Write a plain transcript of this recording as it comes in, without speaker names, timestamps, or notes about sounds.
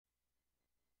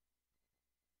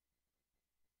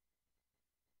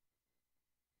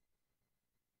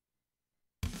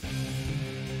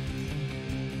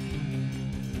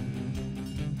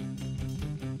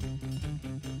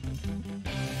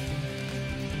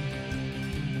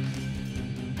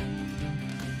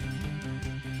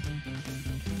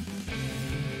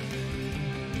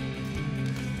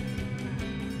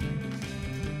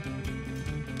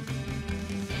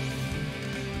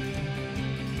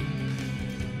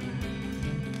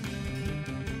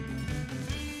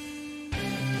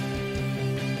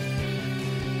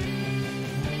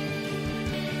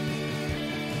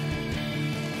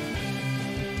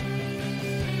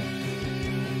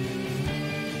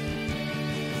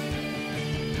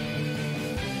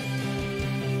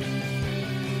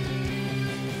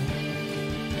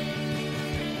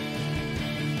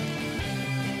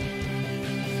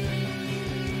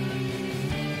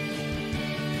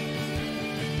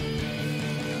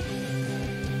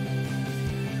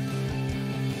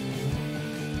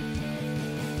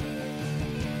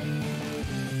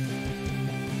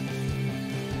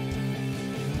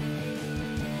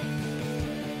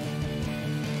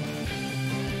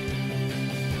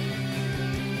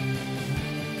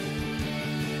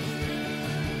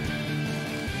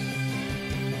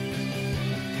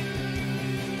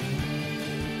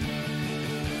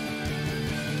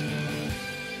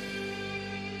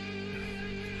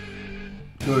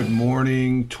Good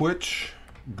morning, Twitch.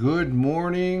 Good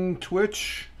morning,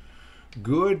 Twitch.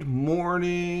 Good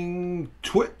morning,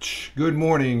 Twitch. Good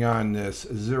morning on this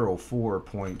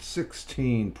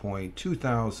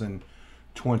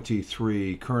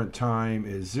 04.16.2023. Current time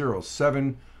is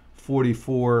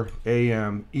 07:44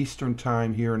 a.m. Eastern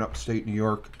Time here in upstate New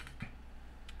York.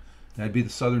 That'd be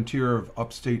the southern tier of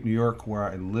upstate New York where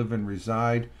I live and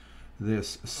reside.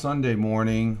 This Sunday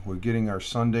morning, we're getting our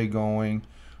Sunday going.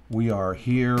 We are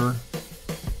here.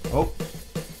 Oh,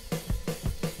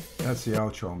 that's the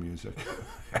outro music.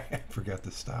 I forgot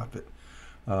to stop it.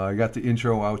 I got the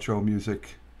intro, outro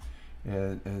music,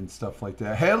 and stuff like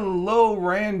that. Hello,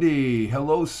 Randy.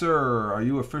 Hello, sir. Are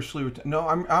you officially? No,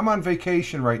 I'm on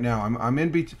vacation right now.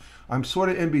 I'm sort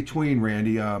of in between,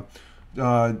 Randy.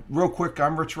 Real quick,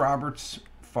 I'm Rich Roberts,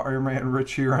 Fireman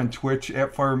Rich here on Twitch,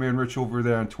 at Fireman Rich over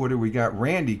there on Twitter. We got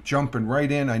Randy jumping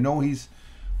right in. I know he's.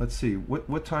 Let's see,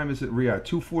 what time is it, Riyadh?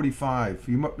 2:45.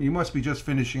 You must be just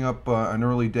finishing up an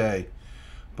early day.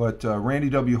 But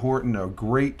Randy W. Horton, a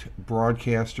great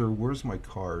broadcaster. Where's my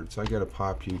cards? I got to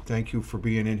pop you. Thank you for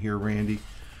being in here, Randy.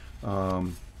 I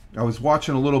was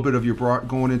watching a little bit of your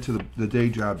going into the day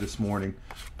job this morning.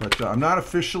 But I'm not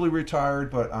officially retired,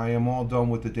 but I am all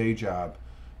done with the day job.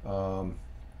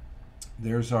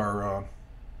 There's our...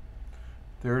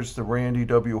 There's the Randy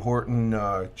W.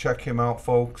 Horton. Check him out,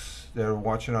 folks that are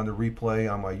watching on the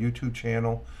replay on my YouTube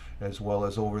channel, as well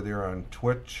as over there on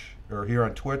Twitch, or here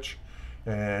on Twitch,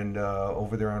 and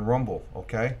over there on Rumble.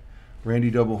 Okay, Randy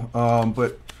W.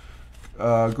 Good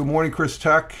morning, Chris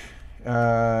Tech.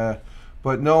 But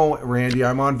no, Randy,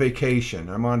 I'm on vacation.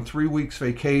 I'm on 3 weeks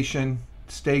vacation,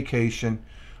 staycation.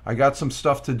 I got some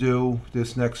stuff to do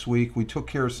this next week. We took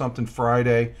care of something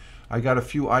Friday. I got a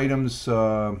few items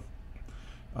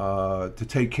to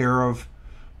take care of,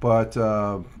 but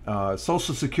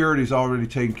Social Security is already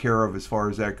taken care of as far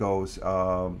as that goes.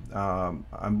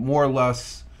 I'm more or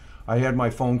less. I had my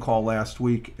phone call last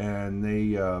week, and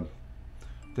they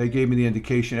gave me the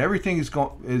indication everything is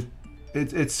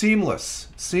it's seamless.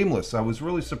 I was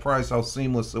really surprised how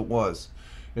seamless it was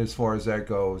as far as that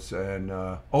goes. And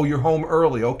oh, you're home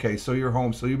early. Okay, so you're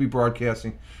home, so you'll be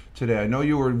broadcasting today. I know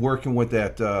you were working with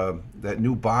that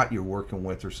new bot you're working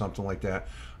with or something like that.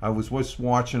 I was just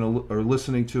watching or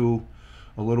listening to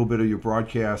a little bit of your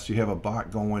broadcast. You have a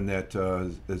bot going that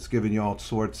is giving you all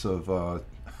sorts of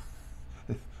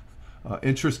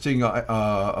interesting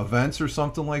events or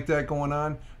something like that going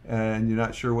on, and you're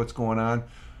not sure what's going on.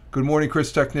 Good morning,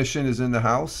 Chris Technician is in the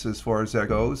house as far as that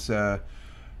goes.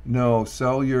 No,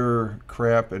 sell your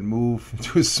crap and move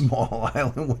to a small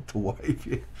island with the wife.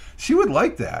 She would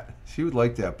like that. She would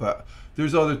like that, but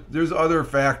there's other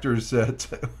factors that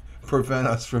prevent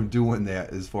us from doing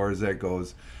that as far as that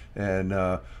goes. And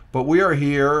but we are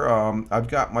here. I've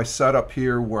got my setup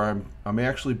here where I'm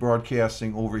actually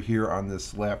broadcasting over here on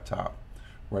this laptop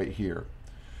right here,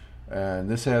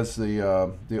 and this has the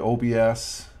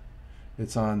OBS.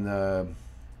 It's on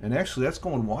and actually that's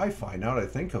going Wi-Fi now that I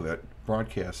think of it,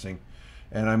 broadcasting,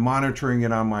 and I'm monitoring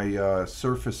it on my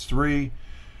Surface 3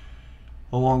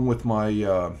 along with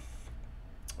my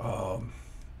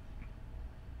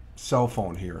cell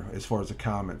phone here as far as the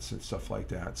comments and stuff like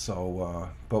that. So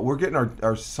but we're getting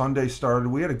our Sunday started.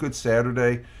 We had a good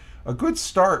Saturday, a good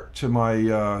start to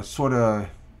my sort of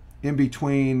in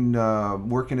between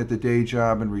working at the day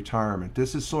job and retirement.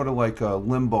 This is sort of like a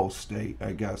limbo state,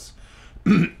 I guess.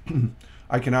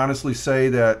 I can honestly say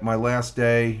that my last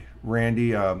day,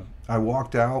 Randy, I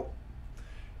walked out,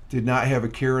 did not have a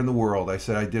care in the world. I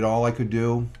said I did all I could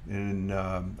do, and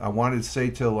I wanted to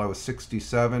stay till I was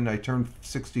 67. I turned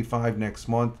 65 next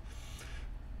month.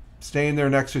 Staying there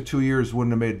an extra 2 years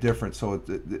wouldn't have made a difference. So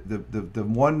the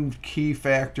one key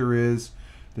factor is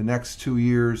the next 2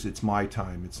 years, it's my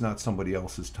time. It's not somebody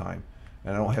else's time,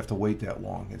 and I don't have to wait that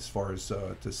long as far as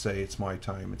to say it's my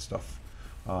time and stuff.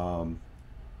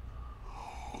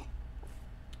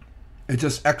 It's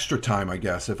just extra time, I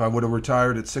guess. If I would have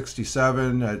retired at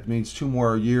 67, that means 2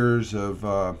 more years of.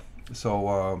 The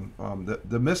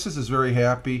missus is very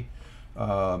happy.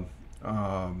 I'm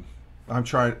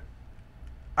trying.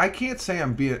 I can't say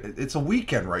I'm being. It's a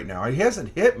weekend right now. It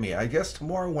hasn't hit me. I guess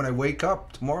tomorrow when I wake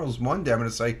up, tomorrow's Monday, I'm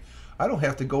gonna say I don't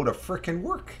have to go to frickin'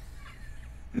 work.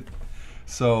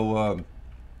 So.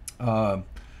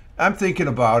 I'm thinking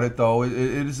about it though. It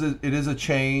is a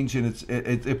change, and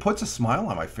it puts a smile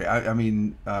on my face. I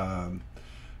mean, me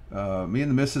and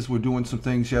the missus were doing some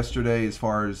things yesterday as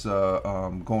far as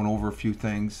going over a few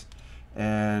things,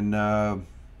 and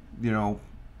you know,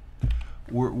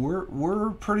 we're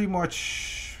pretty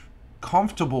much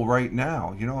comfortable right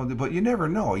now, you know. But you never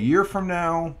know. A year from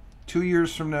now, 2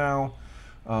 years from now,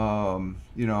 You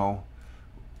know,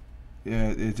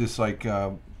 it's just like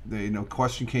the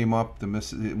question came up.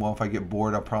 Well, if I get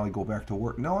bored, I'll probably go back to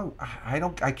work. No, I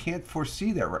don't. I can't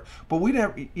foresee that. Right? But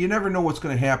you never know what's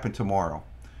going to happen tomorrow.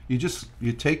 You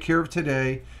take care of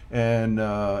today, and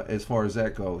as far as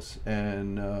that goes,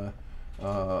 and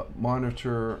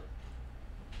monitor.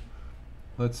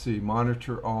 Let's see,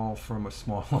 monitor all from a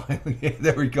small island. Yeah,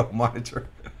 there we go, monitor.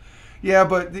 Yeah,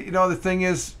 but the thing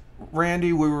is,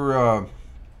 Randy, we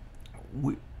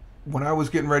when I was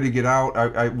getting ready to get out,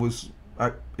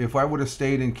 if I would have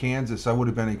stayed in Kansas, I would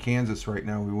have been in Kansas right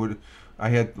now. I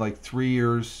had like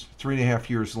 3.5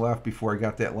 years left before I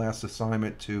got that last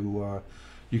assignment to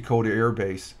Yokota Air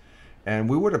Base, and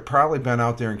we would have probably been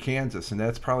out there in Kansas, and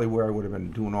that's probably where I would have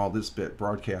been doing all this bit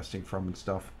broadcasting from and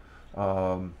stuff.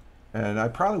 And I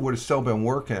probably would have still been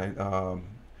working.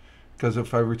 Because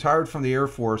if I retired from the Air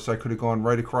Force, I could have gone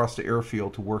right across the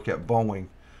airfield to work at Boeing,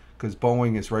 because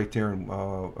Boeing is right there, and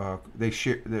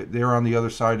they're on the other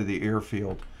side of the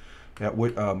airfield at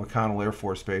McConnell Air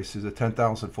Force Base. Is a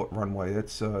 10,000-foot runway.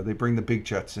 They bring the big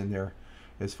jets in there,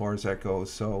 as far as that goes.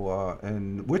 So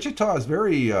and Wichita is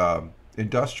very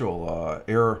industrial,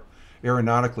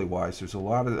 aeronautically wise. There's a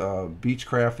lot of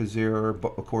Beechcraft is there,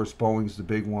 but of course Boeing's the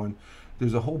big one.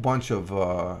 There's a whole bunch of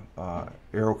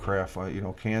aircraft.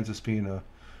 Kansas being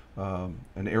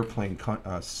an airplane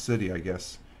city, I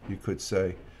guess you could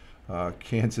say.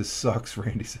 Kansas sucks,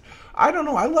 Randy said. I don't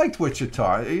know. I liked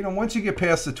Wichita. Once you get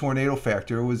past the tornado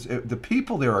factor, the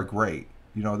people there are great.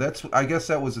 I guess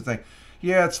that was the thing.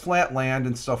 Yeah, it's flat land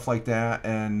and stuff like that,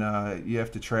 and you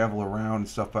have to travel around and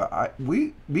stuff. But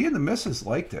me and the missus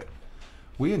liked it.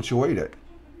 We enjoyed it.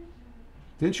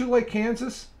 Didn't you like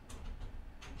Kansas?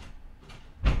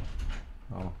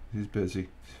 Oh, he's busy.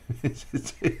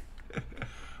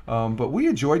 But we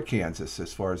enjoyed Kansas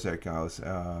as far as that goes,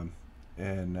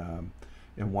 and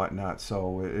whatnot.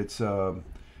 So it's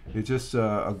just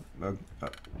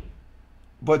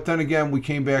but then again, we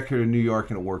came back here to New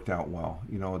York and it worked out well.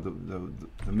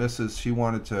 The missus, she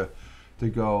wanted to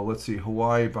go. Let's see,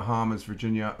 Hawaii, Bahamas,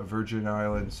 Virgin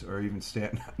Islands, or even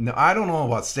Staten. No, I don't know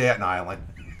about Staten Island.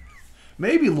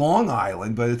 Maybe Long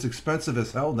Island, but it's expensive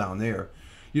as hell down there.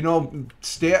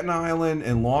 Staten Island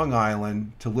and Long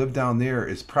Island, to live down there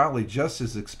is probably just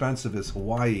as expensive as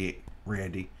Hawaii,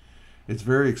 Randy. It's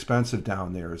very expensive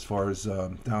down there, as far as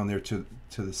down there to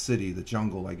the city, the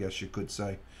jungle, I guess you could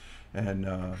say, and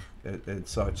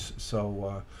such.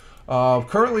 So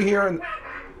currently here in...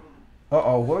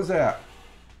 what was that?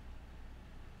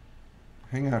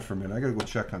 Hang on for a minute. I got to go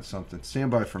check on something.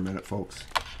 Stand by for a minute, folks.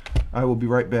 I will be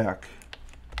right back.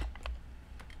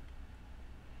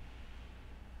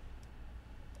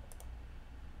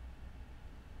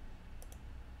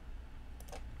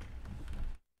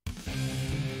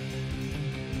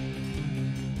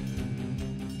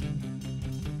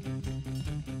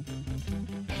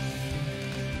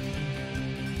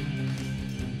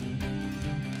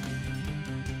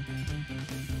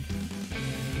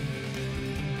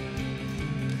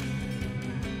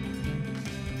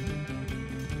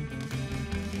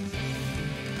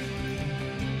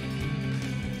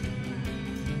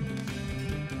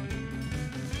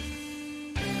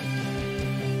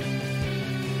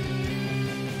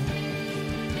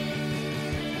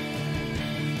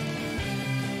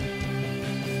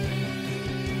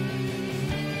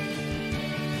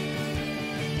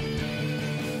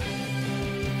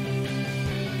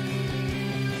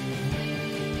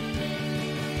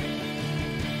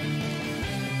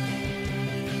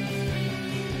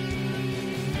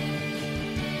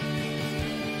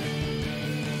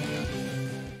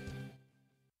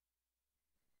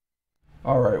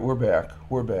 All right, we're back.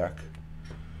 We're back.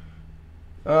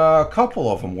 A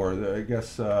couple of them were. I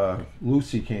guess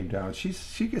Lucy came down.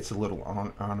 She gets a little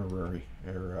honorary,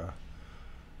 or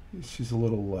she's a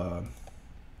little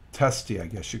testy, I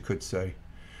guess you could say.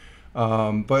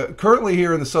 But currently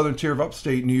here in the southern tier of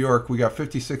upstate New York, we got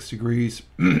 56 degrees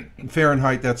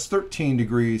Fahrenheit. That's 13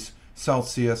 degrees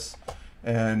Celsius,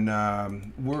 and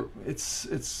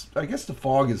it's. I guess the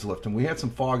fog is lifting. We had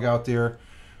some fog out there.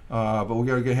 But we're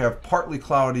going to have partly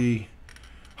cloudy,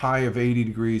 high of 80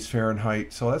 degrees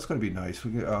Fahrenheit, so that's going to be nice.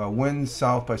 Winds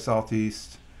south by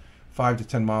southeast, 5 to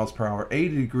 10 miles per hour,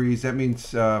 80 degrees. That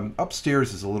means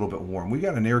upstairs is a little bit warm. We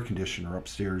got an air conditioner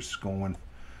upstairs going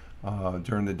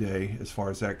during the day as far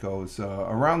as that goes.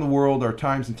 Around the world, our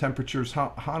times and temperatures.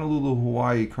 Honolulu,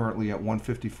 Hawaii, currently at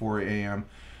 1:54 a.m.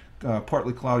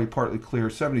 Partly cloudy, partly clear,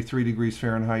 73 degrees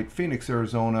Fahrenheit. Phoenix,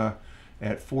 Arizona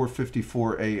at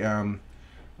 4:54 a.m.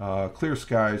 Clear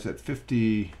skies at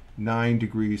 59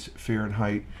 degrees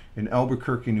Fahrenheit. In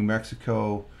Albuquerque, New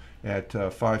Mexico at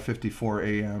 5:54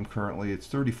 a.m. Currently, it's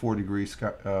 34 degrees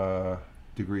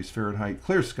Fahrenheit,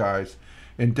 clear skies.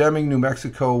 In Deming, New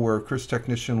Mexico, where Chris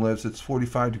Technician lives, it's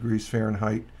 45 degrees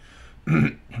Fahrenheit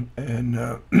and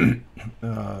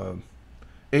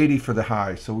 80 for the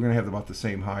high. So we're going to have about the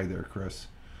same high there, Chris.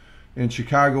 In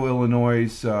Chicago, Illinois,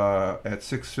 at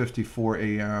 6:54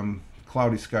 a.m.,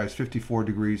 cloudy skies, 54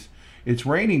 degrees. It's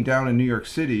raining down in New York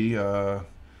City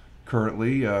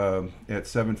currently at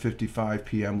 7:55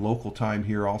 p.m. local time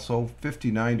here also,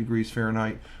 59 degrees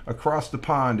Fahrenheit. Across the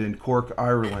pond in Cork,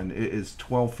 Ireland, it is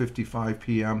 12:55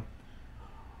 p.m.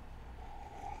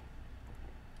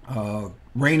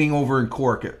 Raining over in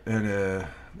Cork and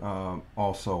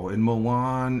also in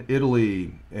Milan,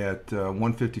 Italy at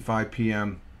 1:55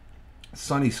 p.m.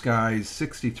 Sunny skies,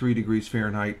 63 degrees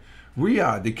Fahrenheit.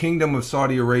 Riyadh, the Kingdom of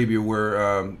Saudi Arabia,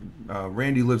 where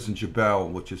Randy lives in Jebel,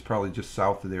 which is probably just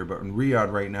south of there, but in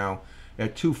Riyadh right now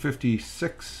at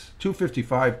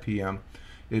 2:55 p.m.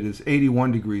 it is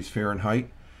 81 degrees Fahrenheit.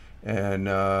 And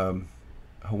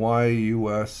Hawaii,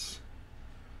 U.S.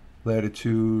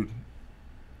 latitude,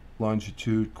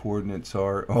 longitude, coordinates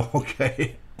are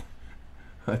okay.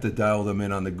 I have to dial them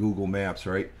in on the Google Maps,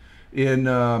 right? In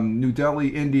New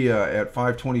Delhi, India at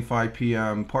 5:25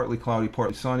 p.m. partly cloudy,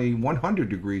 partly sunny, 100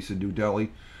 degrees in New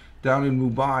Delhi. Down in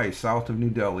Mumbai, south of New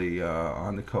Delhi,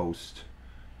 on the coast.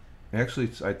 Actually,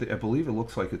 I believe it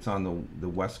looks like it's on the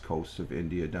west coast of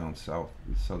India, down south,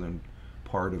 the southern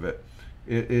part of it.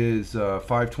 It is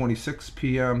 5:26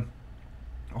 p.m.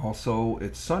 Also,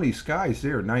 it's sunny skies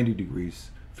there, 90 degrees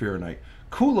Fahrenheit.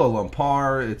 Kuala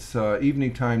Lumpur, it's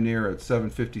evening time there at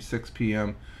 7:56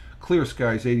 p.m. Clear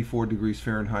skies, 84 degrees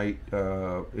Fahrenheit.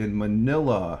 In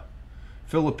Manila,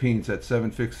 Philippines at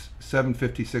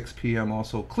 7:56 p.m.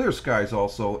 also. Clear skies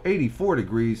also, 84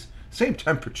 degrees. Same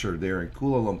temperature there in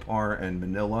Kuala Lumpur and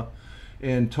Manila.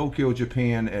 In Tokyo,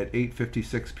 Japan at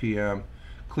 8:56 p.m.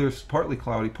 Clear, partly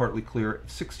cloudy, partly clear,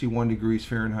 61 degrees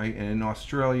Fahrenheit. And in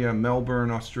Australia,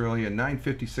 Melbourne, Australia,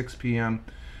 9:56 p.m.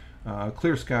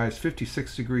 Clear skies,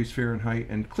 56 degrees Fahrenheit,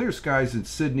 and clear skies in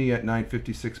Sydney at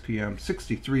 9:56 p.m.,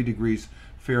 63 degrees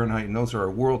Fahrenheit, and those are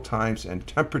our world times and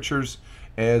temperatures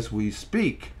as we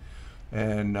speak.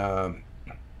 And I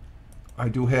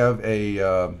do have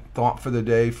a thought for the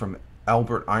day from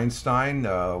Albert Einstein.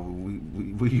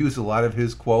 We use a lot of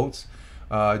his quotes.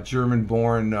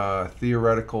 German-born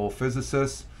theoretical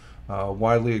physicist.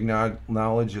 Widely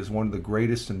acknowledged as one of the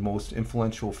greatest and most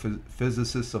influential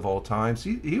physicists of all times.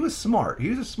 He was smart. He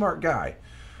was a smart guy.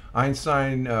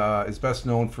 Einstein is best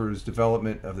known for his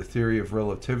development of the theory of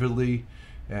relativity,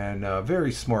 and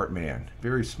very smart man.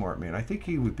 Very smart man. I think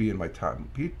he would be in my top.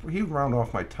 He'd round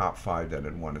off my top 5 that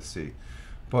I'd want to see.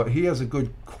 But he has a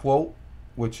good quote,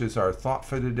 which is our thought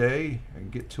for today. And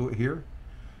get to it here.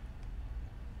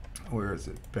 Where is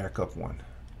it? Back up one.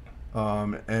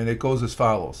 And it goes as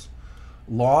follows.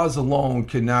 Laws alone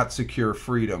cannot secure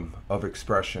freedom of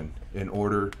expression in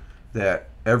order that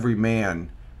every man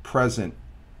present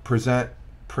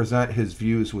his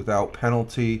views without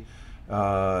penalty.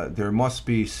 There must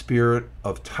be spirit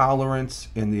of tolerance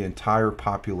in the entire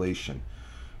population,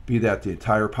 be that the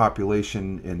entire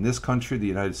population in this country, the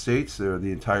United States, or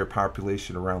the entire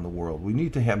population around the world. We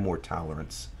need to have more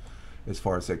tolerance as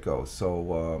far as that goes.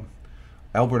 So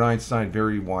Albert Einstein,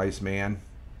 very wise man,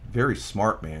 very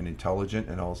smart man, intelligent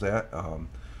and all that.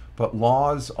 But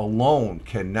laws alone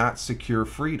cannot secure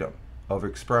freedom of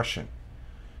expression.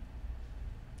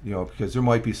 You know, because there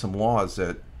might be some laws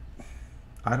that,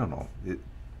 I don't know,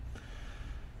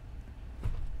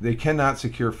 they cannot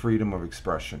secure freedom of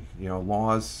expression. You know,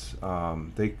 laws,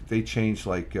 they change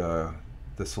like the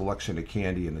selection of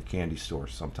candy in the candy store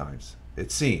sometimes,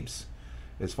 it seems,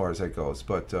 as far as that goes.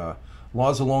 But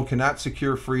laws alone cannot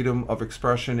secure freedom of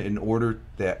expression in order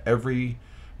that every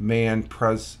man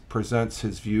presents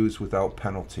his views without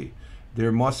penalty.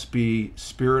 There must be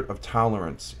spirit of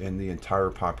tolerance in the entire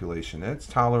population. That's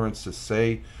tolerance to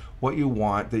say what you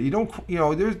want, that you don't, you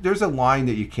know, there's a line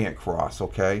that you can't cross,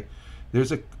 okay?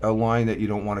 There's a line that you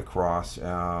don't want to cross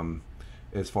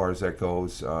as far as that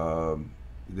goes.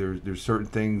 There's certain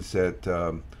things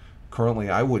that currently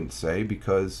I wouldn't say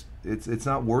because it's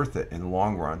not worth it in the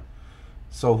long run.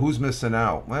 So who's missing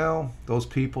out? Well, those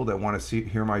people that want to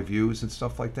hear my views and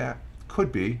stuff like that.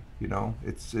 Could be, you know.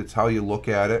 It's how you look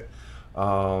at it.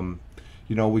 You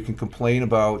know, we can complain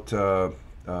about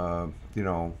you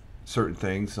know, certain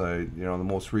things. You know, the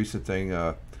most recent thing.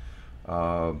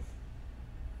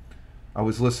 I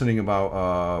was listening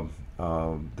about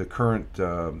the current.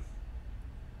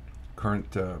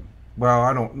 Well,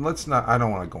 I don't want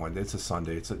to go into. It's a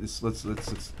Sunday. Let's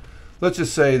let's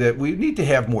just say that we need to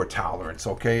have more tolerance.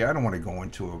 Okay, I don't want to go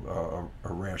into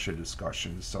a rash of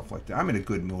discussion and stuff like that. I'm in a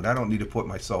good mood. I don't need to put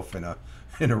myself in a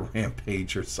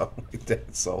rampage or something like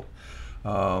that. So,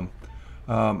 how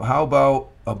about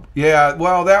yeah?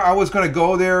 Well, that I was going to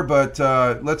go there, but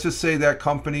let's just say that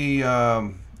company,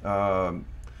 the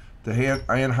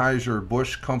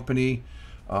Anheuser-Busch company.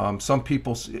 Some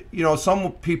people,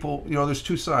 there's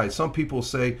two sides. Some people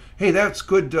say, hey, that's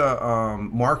good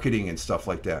marketing and stuff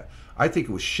like that. I think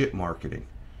it was shit marketing.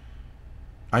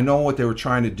 I know what they were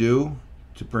trying to do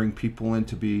to bring people in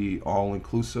to be all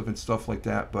inclusive and stuff like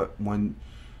that, but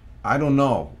I don't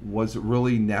know, was it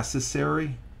really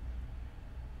necessary?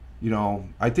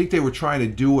 I think they were trying to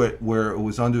do it where it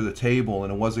was under the table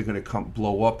and it wasn't going to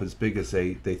blow up as big as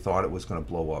they thought it was going to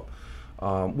blow up.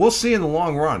 We'll see in the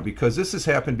long run, because this has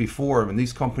happened before and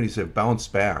these companies have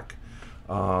bounced back.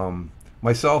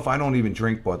 Myself, I don't even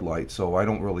drink Bud Light, so I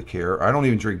don't really care. I don't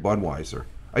even drink Budweiser.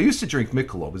 I used to drink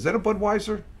Michelob. Is that a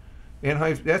Budweiser?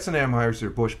 That's an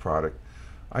Anheuser-Busch product.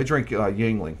 I drink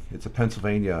Yuengling. It's a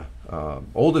Pennsylvania,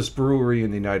 oldest brewery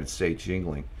in the United States,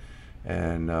 Yuengling.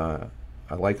 And I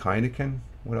like Heineken.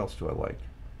 What else do I like?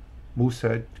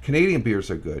 Moosehead. Canadian beers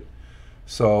are good.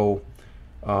 So,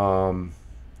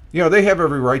 they have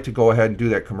every right to go ahead and do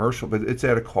that commercial, but it's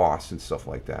at a cost and stuff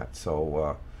like that.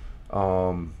 So,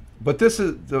 but this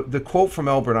is the quote from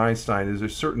Albert Einstein is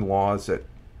there's certain laws that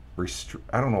restrict.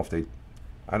 I don't know if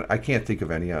I can't think of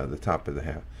any out of the top of the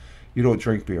hat. You don't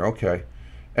drink beer, okay?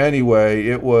 Anyway,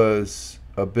 it was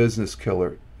a business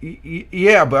killer.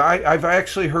 Yeah, but I've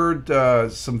actually heard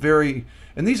some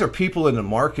and these are people in the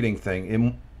marketing thing.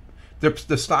 And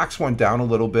the stocks went down a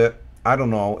little bit. I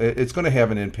don't know. It's going to have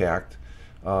an impact.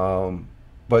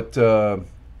 But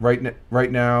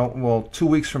right now, well, 2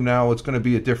 weeks from now, it's going to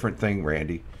be a different thing,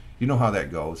 Randy. You know how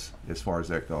that goes, as far as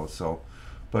that goes. So,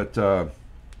 but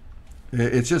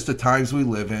it's just the times we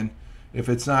live in. If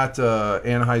it's not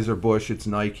Anheuser-Busch, it's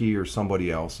Nike or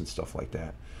somebody else and stuff like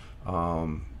that.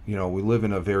 We live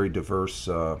in a very diverse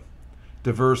way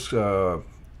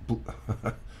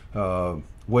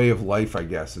of life, I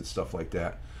guess, and stuff like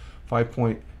that.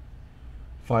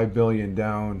 5.5 billion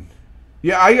down.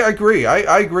 Yeah, I agree.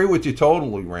 I agree with you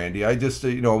totally, Randy. I just,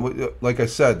 like I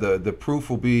said, the proof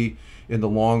will be in the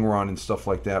long run and stuff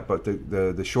like that. But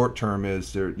the short term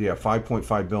is there. Yeah,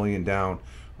 5.5 billion down.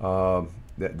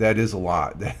 That is a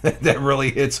lot. That really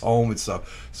hits home and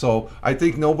stuff. So I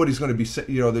think nobody's going to be,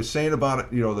 they're saying about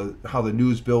it, how the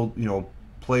news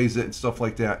plays it and stuff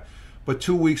like that. But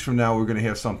 2 weeks from now, we're going to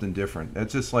have something different.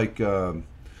 That's just like.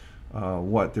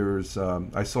 There's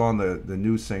I saw on the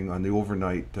news thing, on the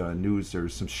overnight news,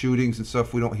 there's some shootings and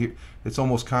stuff we don't hear. It's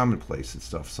almost commonplace and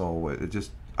stuff. So it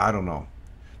just, I don't know,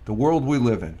 the world we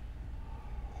live in.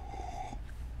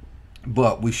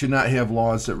 But we should not have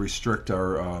laws that restrict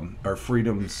our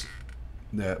freedoms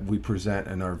that we present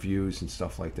and our views and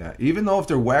stuff like that, even though if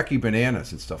they're wacky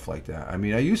bananas and stuff like that. I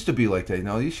mean, I used to be like that.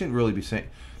 No, you shouldn't really be saying.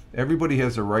 Everybody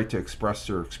has a right to express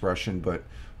their expression, but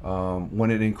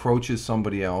when it encroaches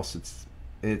somebody else,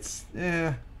 it's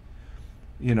you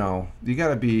got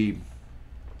to be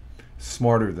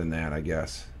smarter than that, I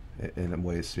guess, in a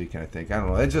way of speaking. I think, I don't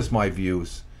know, that's just my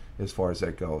views as far as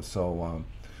that goes. So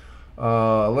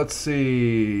let's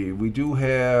see, we do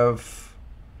have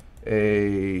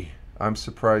I'm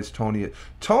surprised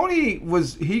Tony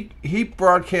was he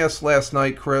broadcast last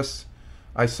night, Chris.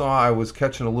 I was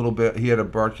catching a little bit. He had a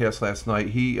broadcast last night.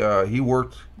 He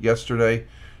worked yesterday,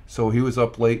 so he was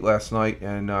up late last night,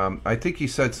 and I think he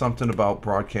said something about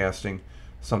broadcasting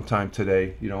sometime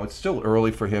today. It's still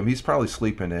early for him. He's probably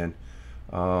sleeping in.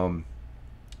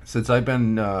 Since I've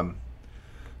been out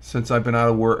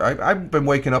of work, I've been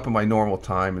waking up at my normal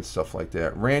time and stuff like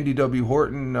that. Randy W.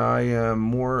 Horton, I am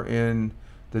more in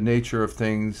the nature of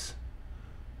things,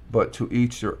 but to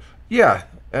each their. Yeah,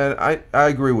 and I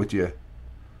agree with you.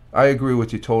 I agree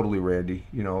with you totally, Randy.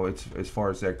 It's as far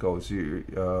as that goes,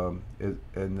 and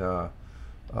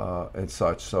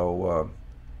such. So,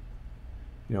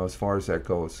 as far as that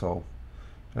goes. So,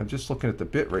 I'm just looking at the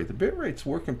bit rate. The bit rate's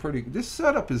working pretty. This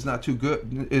setup is not too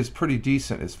good. Is pretty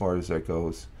decent as far as that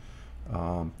goes.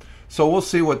 So we'll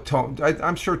see what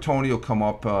I'm sure Tony will come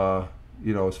up.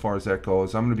 As far as that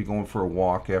goes, I'm going to be going for a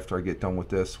walk after I get done with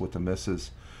this with the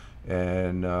missus,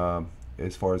 and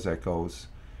as far as that goes.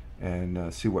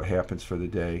 And see what happens for the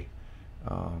day.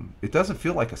 It doesn't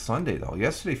feel like a Sunday though.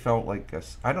 Yesterday felt like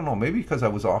I don't know, maybe because I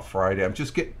was off Friday.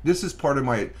 This is part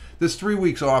of this 3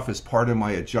 weeks off is part of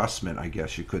my adjustment, I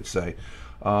guess you could say.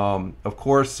 Of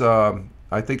course,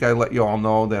 I think I let you all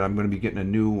know that I'm going to be getting a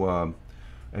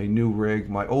new rig.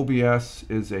 My OBS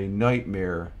is a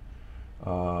nightmare.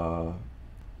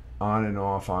 On and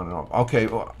off, on and off. Okay,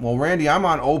 well, Randy, I'm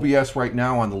on OBS right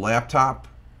now on the laptop.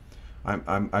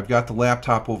 I've got the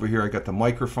laptop over here. I got the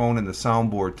microphone and the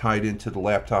soundboard tied into the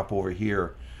laptop over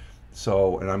here.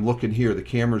 So, and I'm looking here. The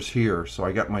camera's here. So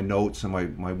I got my notes and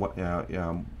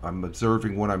I'm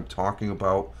observing what I'm talking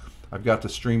about. I've got the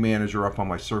Stream Manager up on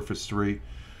my Surface 3.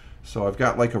 So I've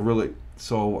got like a really,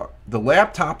 so the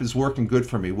laptop is working good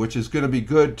for me, which is going to be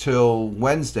good till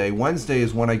Wednesday. Wednesday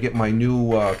is when I get my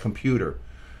new computer.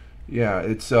 Yeah,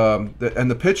 it's and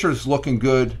the picture's looking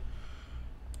good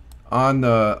on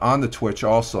the Twitch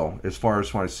also, as far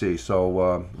as what I see.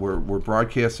 So we're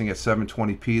broadcasting at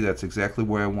 720p. That's exactly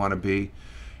where I want to be.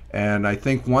 And I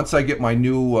think once I get my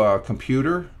new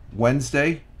computer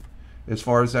Wednesday, as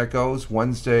far as that goes,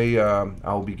 Wednesday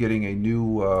I'll be getting a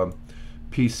new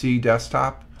PC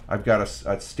desktop. I've got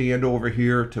a stand over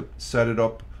here to set it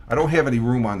up. I don't have any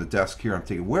room on the desk here. I'm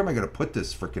thinking, where am I going to put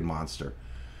this freaking monster?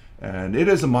 And it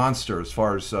is a monster as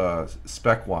far as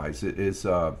spec wise. It is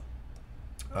as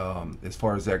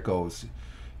far as that goes.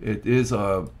 It is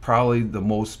probably the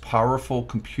most powerful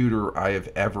computer I have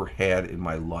ever had in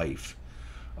my life.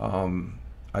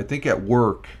 I think at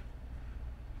work,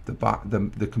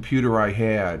 the computer I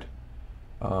had.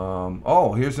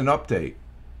 Oh, here's an update.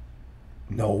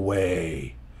 No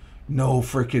way. No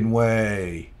freaking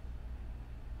way.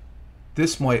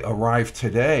 This might arrive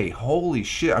today. Holy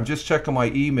shit. I'm just checking my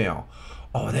email.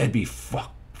 Oh, that'd be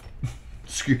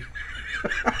Excuse me.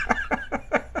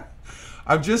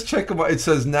 I'm just checking my, it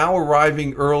says now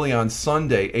arriving early on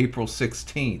Sunday, April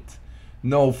 16th.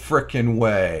 No freaking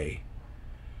way.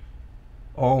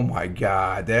 Oh my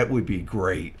God, that would be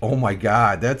great. Oh my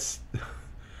God,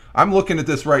 I'm looking at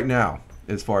this right now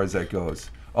as far as that goes.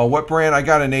 Oh, what brand? I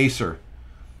got an Acer.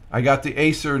 I got the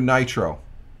Acer Nitro.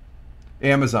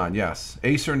 Amazon, yes.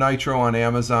 Acer Nitro on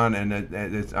Amazon, and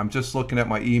I'm just looking at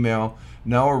my email.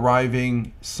 Now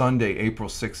arriving Sunday, April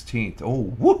 16th.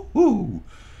 Oh, woohoo!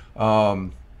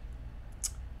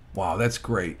 Wow, that's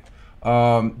great.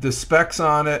 The specs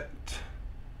on it,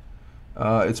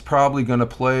 it's probably going to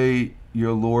play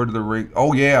your Lord of the Rings.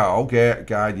 Oh, yeah. Okay,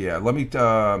 God, yeah. Let me...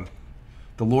 the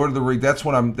Lord of the Rings, that's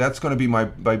going to be my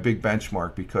big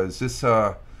benchmark, because this...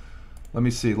 let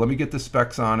me see. Let me get the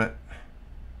specs on it.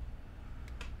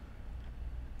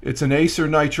 It's an Acer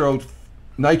Nitro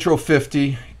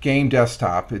 50 game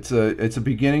desktop. It's a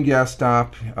beginning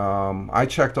desktop. I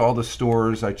checked all the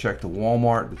stores. I checked the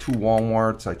Walmart, the 2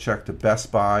 Walmarts. I checked the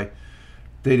Best Buy.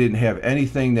 They didn't have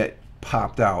anything that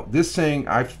popped out. This thing,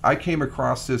 I came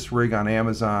across this rig on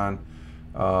Amazon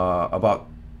about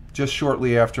just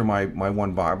shortly after my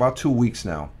one buy, about 2 weeks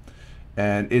now,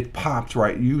 and it popped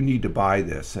right. You need to buy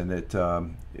this, and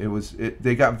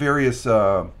they got various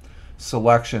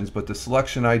selections, but the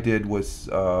selection I did was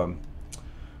what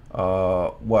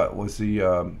was the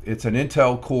it's an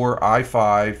Intel Core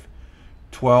i5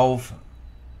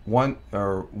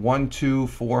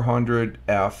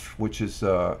 12400F, which is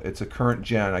it's a current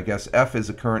gen. I guess F is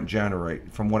a current gen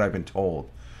rate from what I've been told.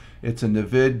 It's a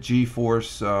Nvidia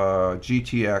GeForce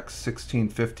GTX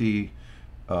 1650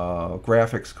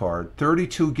 graphics card,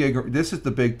 32 gig. This is the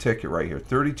big ticket right here.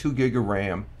 32 gig of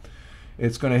RAM.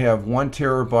 It's going to have 1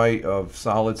 terabyte of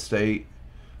solid state,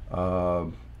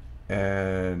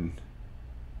 and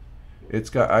it's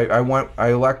got. I went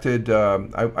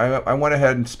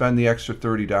ahead and spent the extra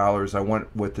 $30. I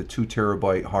went with the 2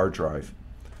 terabyte hard drive,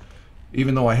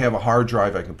 even though I have a hard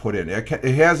drive I can put in. It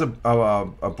has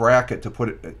a bracket to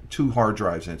put 2 hard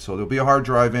drives in, so there'll be a hard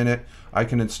drive in it. I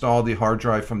can install the hard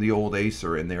drive from the old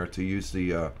Acer in there to use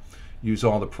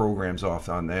all the programs off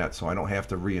on that, so I don't have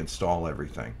to reinstall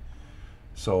everything.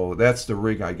 So that's the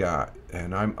rig I got,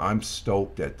 and I'm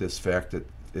stoked at this fact that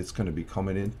it's going to be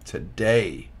coming in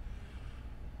today.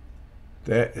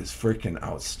 That is freaking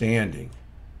outstanding.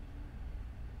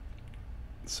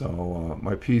 So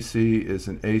my PC is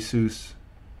an Asus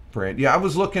brand. Yeah, I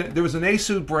was looking. There was an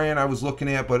Asus brand I was looking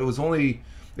at, but it was only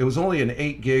an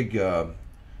 8 gig. I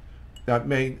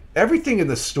mean, everything in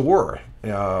the store,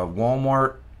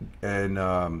 Walmart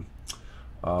and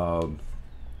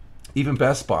even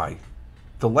Best Buy.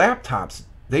 The laptops,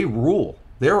 they rule.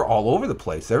 They're all over the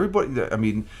place. Everybody, I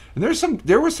mean, and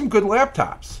there were some good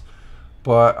laptops,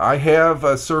 but I have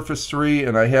a Surface 3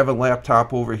 and I have a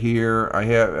laptop over here. I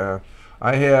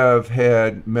have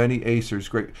had many Acers.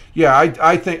 Great. Yeah,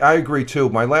 I think I agree too.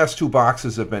 My last 2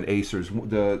 boxes have been Acers.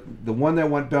 The one that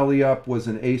went belly up was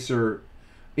an Acer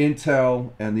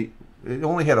Intel, and it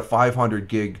only had a 500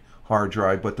 gig hard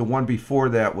drive, but the one before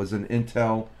that was an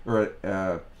Intel or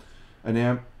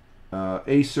an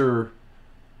Acer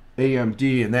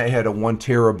AMD, and that had a 1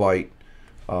 terabyte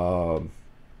hard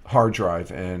hard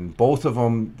drive, and both of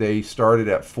them, they started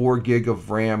at 4 gig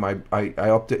of RAM. I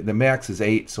upped it. The max is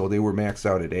 8, so they were maxed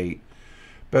out at 8.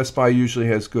 Best Buy usually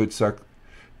has good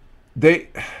they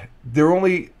they're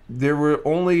only they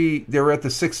were at the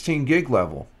 16 gig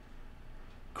level,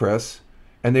 Chris,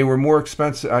 and they were more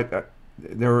expensive.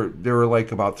 They were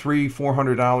like about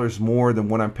 $300-400 more than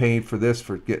what I'm paying for this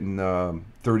for getting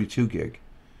 32 gig.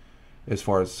 As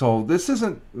far as, so this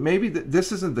isn't, maybe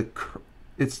this isn't the,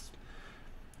 it's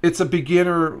a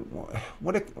beginner,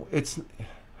 it's,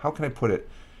 how can I put it?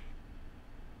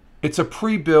 It's a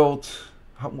pre-built,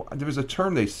 there was a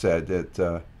term they said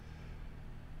that,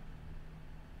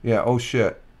 yeah, oh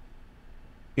shit.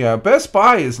 Yeah, Best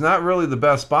Buy is not really the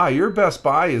Best Buy. Your Best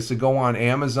Buy is to go on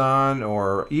Amazon,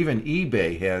 or even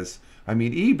eBay has, I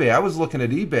mean, eBay, I was looking at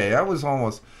eBay, I was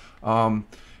almost,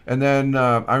 and then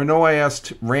I know I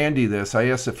asked Randy this, I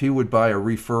asked if he would buy a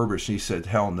refurbished, and he said,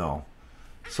 hell no.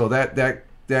 So that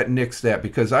nixed that,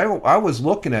 because I was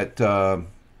looking at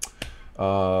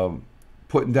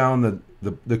putting down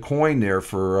the coin there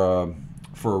for a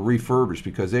refurbished,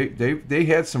 because they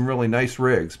had some really nice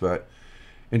rigs, but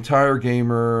Entire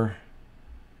Gamer,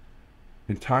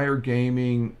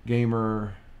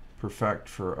 Gamer Perfect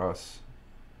for us.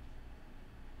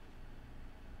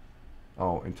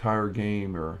 Oh, Entire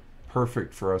Gamer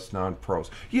Perfect for us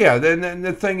non-pros. Yeah, then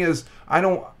the thing is, I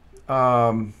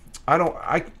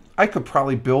could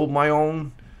probably build my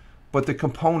own, but the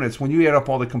components, when you add up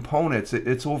all the components,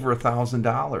 it's over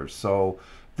 $1,000. So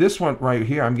this one right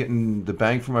here, I'm getting the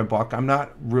bang for my buck. I'm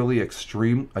not really an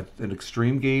extreme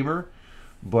gamer,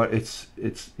 but it's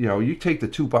you know, you take the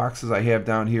 2 boxes I have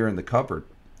down here in the cupboard,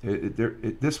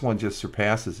 this one just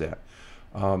surpasses that.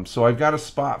 So I've got a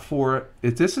spot for it.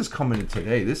 If this is coming in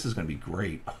today, this is going to be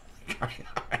great.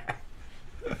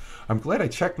 I'm glad I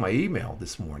checked my email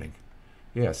this morning.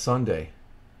 Yeah, Sunday.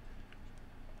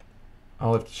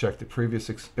 I'll have to check the previous.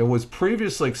 It was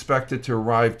previously expected to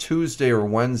arrive Tuesday or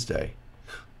Wednesday,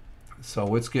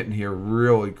 so it's getting here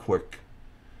really quick.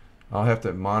 I'll have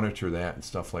to monitor that and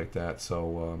stuff like that.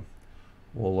 So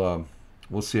we'll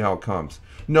see how it comes.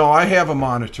 No, I have a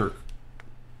monitor,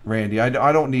 Randy.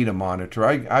 I don't need a monitor.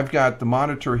 I've got the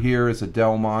monitor here is a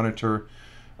Dell monitor.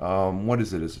 What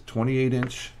is it? Is it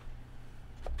 28-inch?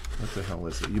 What the hell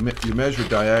is it? You measure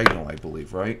diagonal, I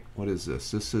believe, right? What is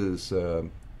this? This is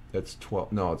that's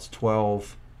 12. No, it's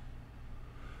 12.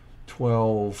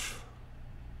 12.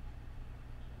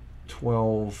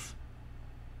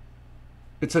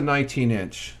 It's a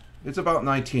 19-inch. It's about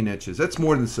 19 inches. That's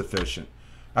more than sufficient.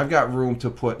 I've got room to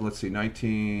put, let's see,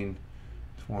 19,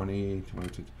 20,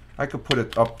 22. I could put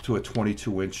it up to a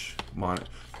 22-inch monitor.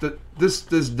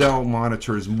 This Dell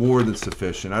monitor is more than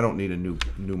sufficient. I don't need a new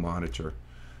monitor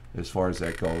as far as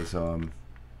that goes.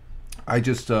 I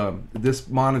just, this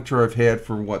monitor I've had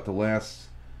for what, the last,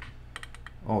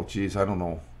 oh geez, I don't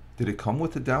know. Did it come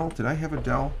with a Dell? Did I have a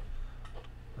Dell?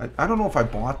 I don't know if I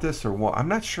bought this or what. I'm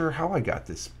not sure how I got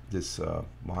this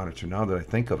monitor now that I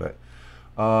think of it.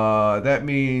 That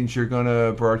means you're going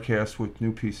to broadcast with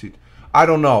new PC. I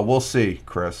don't know. We'll see,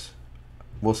 Chris.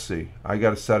 We'll see. I got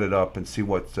to set it up and see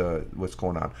what's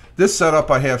going on. This setup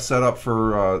I have set up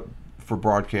for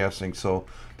broadcasting. So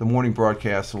the morning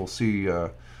broadcast, we'll see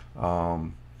if I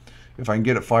can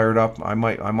get it fired up. I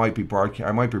might be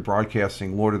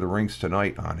broadcasting Lord of the Rings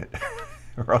tonight on it,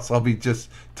 or else I'll be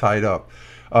just tied up.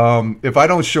 If I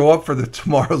don't show up for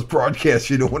tomorrow's broadcast,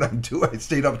 you know what I'm doing. I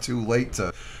stayed up too late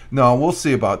to. No, we'll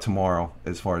see about tomorrow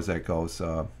as far as that goes.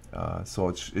 So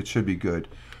it should be good.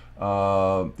 The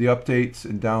updates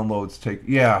and downloads take.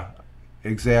 Yeah,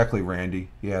 exactly, Randy.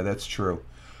 Yeah, that's true.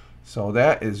 So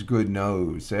that is good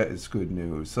news. That is good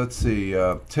news. Let's see.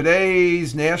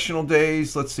 Today's national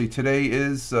days. Let's see. Today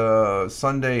is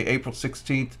Sunday, April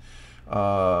 16th.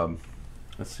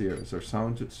 Let's see here. Is our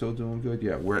sound still doing good?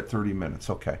 Yeah, we're at 30 minutes.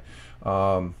 Okay.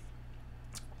 April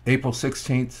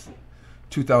 16th,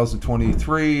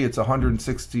 2023. It's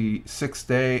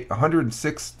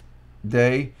 166th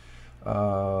day,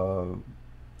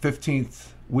 15th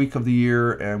week of the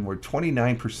year, and we're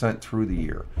 29% through the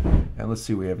year. And let's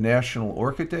see, we have National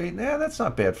Orchid Day. Yeah, that's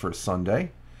not bad for a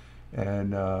Sunday.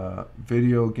 And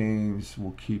video games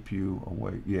will keep you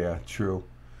awake. Yeah, true.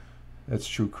 That's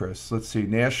true, Chris. Let's see.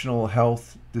 National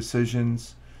Health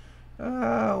Decisions.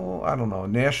 Well, I don't know.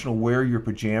 National Wear Your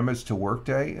Pajamas to Work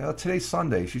Day. Today's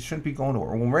Sunday. You shouldn't be going to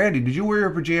work. Well, Randy, did you wear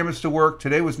your pajamas to work?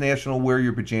 Today was National Wear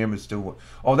Your Pajamas to Work.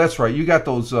 Oh, that's right. You got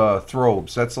those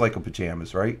throbes. That's like a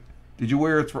pajamas, right? Did you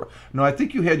wear a No, I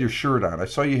think you had your shirt on. I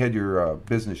saw you had your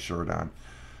business shirt on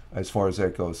as far as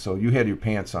that goes. So you had your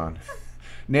pants on.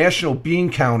 National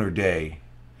Bean Counter Day.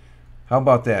 How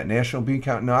about that? National Bean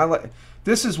Counter. No,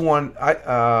 This is one.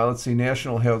 Let's see.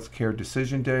 National Healthcare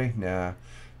Decision Day. Nah.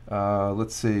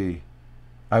 Let's see.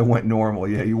 I went normal.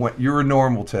 Yeah, you were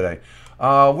normal today.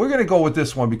 We're gonna go with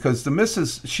this one because the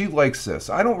missus, she likes this.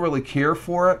 I don't really care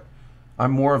for it.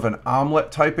 I'm more of an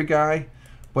omelet type of guy,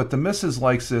 but the missus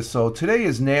likes this. So today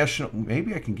is national.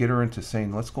 Maybe I can get her into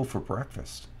saying, let's go for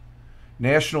breakfast.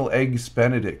 National Eggs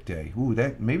Benedict Day. Ooh,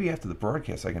 that maybe after the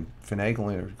broadcast I can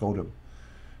finagle in or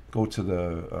go to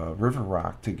the River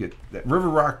Rock to get that River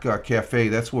Rock Cafe.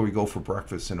 That's where we go for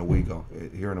breakfast in Owego,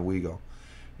 here in Owego,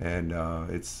 and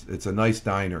it's a nice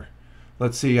diner.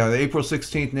 Let's see. The April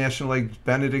 16th National Eggs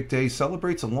Benedict Day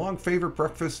celebrates a long favorite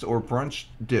breakfast or brunch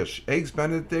dish. Eggs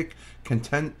Benedict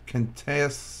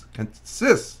consists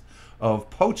of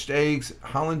poached eggs,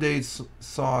 hollandaise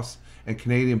sauce, and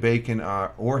Canadian bacon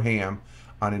or ham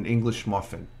on an English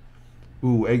muffin.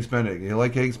 Ooh, Eggs Benedict. You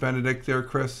like Eggs Benedict there,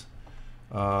 Chris?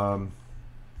 Let's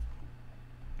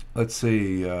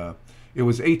see. It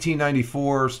was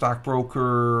 1894.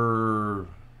 Stockbroker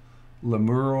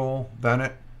Lemuel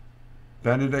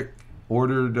Benedict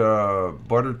ordered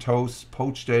buttered toast,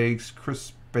 poached eggs,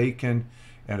 crisp bacon,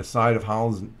 and a side of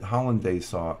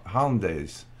hollandaise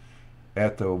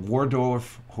at the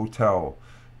Waldorf Hotel.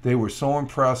 They were so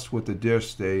impressed with the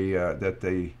dish that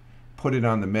they put it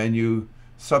on the menu,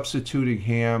 substituting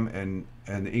ham and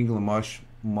the English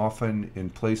muffin in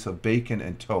place of bacon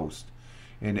and toast.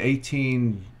 In the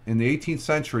 18th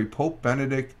century, Pope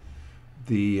Benedict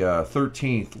the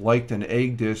 13th liked an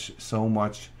egg dish so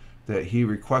much that he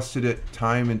requested it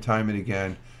time and time and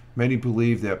again. Many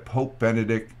believe that Pope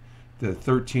Benedict the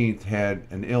 13th had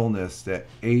an illness that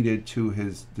aided to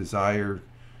his desire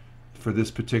for this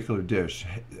particular dish.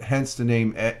 Hence the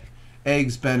name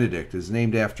Eggs Benedict is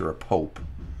named after a pope.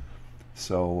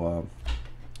 So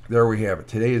there we have it.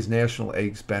 Today is National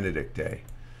Eggs Benedict Day.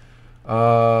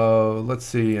 Let's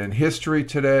see. In history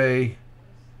today,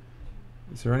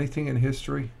 is there anything in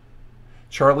history?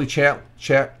 Charlie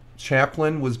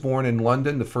Chaplin was born in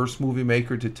London, the first movie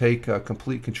maker to take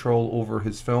complete control over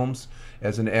his films.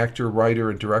 As an actor, writer,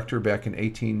 and director back in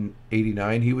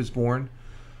 1889, he was born.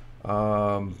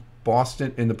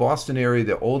 Boston, in the Boston area,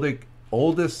 the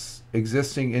oldest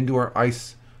existing indoor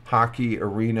ice hockey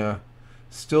arena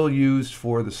still used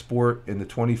for the sport in the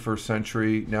 21st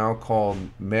century, now called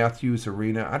Matthews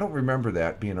Arena. I don't remember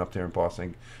that being up there in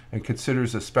Boston, and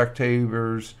considers a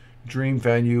spectator's dream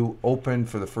venue, opened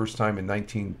for the first time in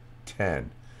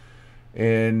 1910.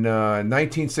 In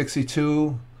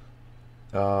 1962,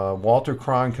 Walter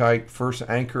Cronkite, first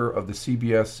anchor of the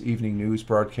CBS Evening News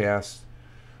broadcast.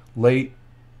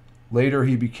 Later,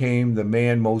 he became the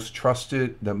most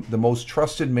trusted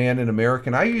man in America.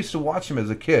 And I used to watch him as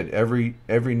a kid every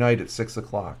night at 6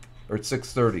 o'clock or at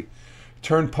 6:30.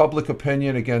 Turned public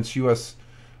opinion against U.S.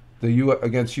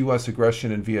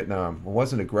 aggression in Vietnam. It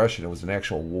wasn't aggression; it was an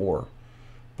actual war.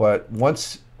 But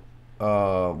once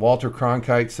Walter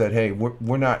Cronkite said, "Hey,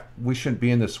 we shouldn't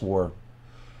be in this war,"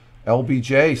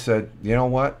 LBJ said, "You know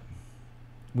what?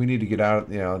 We need to get out."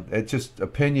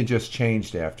 Opinion just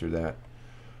changed after that.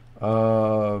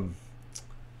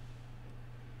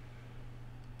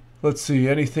 Let's see,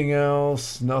 anything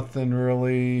else? Nothing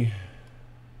really.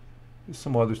 There's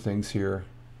some other things here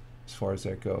as far as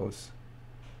that goes.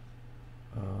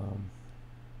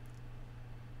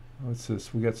 What's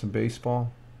this? We got some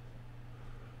baseball.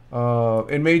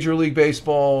 In Major League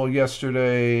Baseball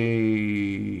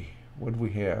yesterday, what did we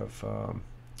have?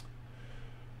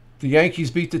 The Yankees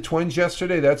beat the Twins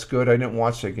yesterday. That's good. I didn't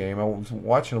watch that game. I was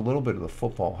watching a little bit of the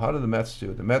football. How did the Mets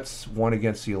do? The Mets won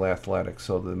against the Athletics.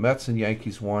 So the Mets and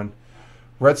Yankees won.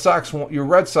 Red Sox won. Your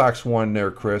Red Sox won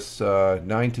there, Chris.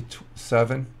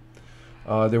 9-7.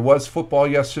 There was football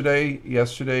yesterday.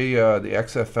 The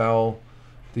XFL.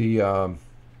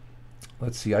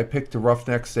 Let's see. I picked the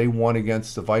Roughnecks. They won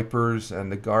against the Vipers,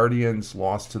 and the Guardians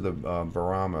lost to the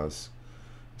Brahmas.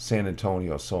 San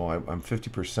Antonio, so I'm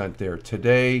 50% there.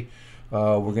 Today,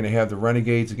 we're going to have the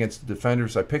Renegades against the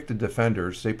Defenders. I picked the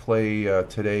Defenders. They play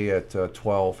today at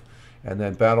 12, and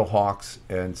then Battlehawks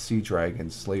and Sea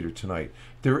Dragons later tonight.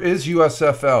 There is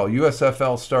USFL.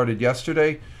 USFL started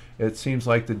yesterday. It seems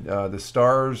like the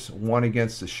Stars won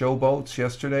against the Showboats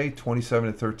yesterday,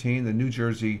 27-13. The New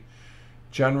Jersey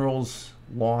Generals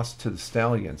lost to the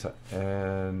Stallions,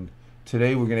 and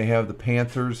today we're going to have the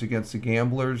Panthers against the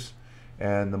Gamblers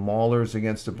and the Maulers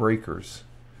against the Breakers.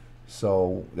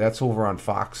 So that's over on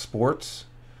Fox Sports.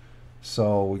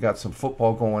 So we got some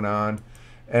football going on.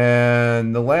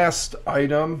 And the last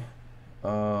item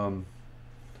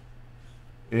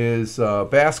is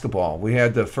basketball. We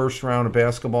had the first round of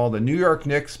basketball. The New York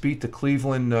Knicks beat the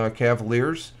Cleveland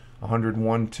Cavaliers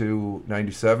 101 to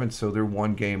 97, so they're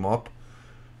one game up.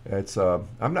 It's I'm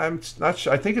not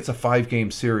sure. I think it's a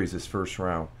 5-game series this first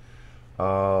round.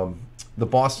 The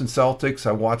Boston Celtics,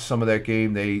 I watched some of that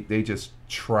game. They just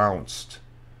trounced.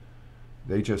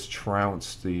 They just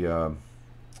trounced the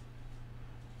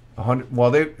 100.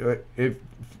 Well,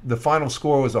 the final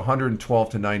score was 112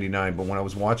 to 99. But when I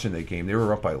was watching that game, they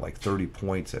were up by like 30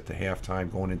 points at the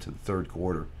halftime, going into the third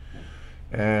quarter.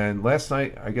 And last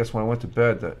night, I guess when I went to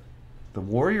bed, the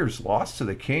Warriors lost to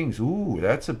the Kings. Ooh,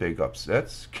 that's a big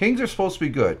upset. Kings are supposed to be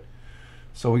good.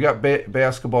 So we got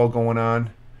basketball going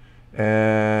on.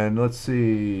 And let's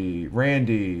see,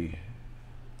 Randy,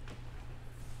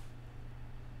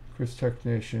 Chris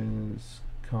Technicians,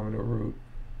 Commodore Root.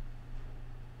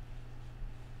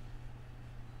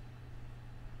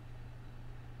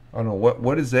 I don't know,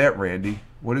 what is that, Randy?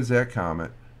 What is that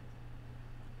comment?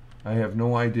 I have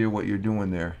no idea what you're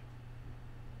doing there.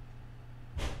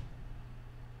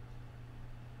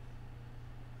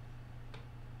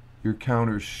 Your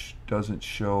counter doesn't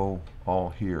show all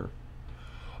here.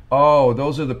 Oh,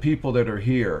 those are the people that are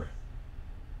here.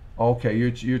 Okay,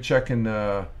 you're checking.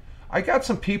 I got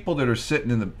some people that are sitting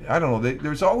in the. I don't know.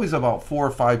 There's always about 4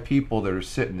 or 5 people that are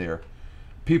sitting there.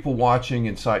 People watching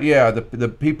inside. Yeah, the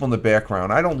people in the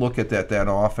background. I don't look at that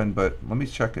often, but let me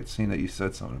check it. Seeing that you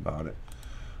said something about it.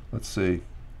 Let's see.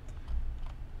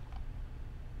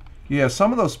 Yeah,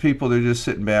 some of those people, they're just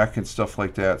sitting back and stuff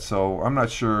like that. So I'm not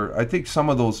sure. I think some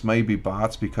of those may be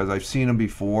bots because I've seen them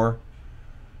before.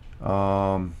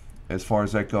 As far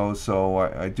as that goes, so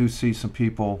I do see some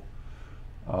people.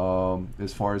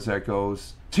 As far as that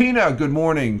goes, Tina, good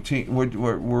morning.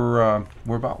 We're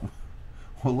about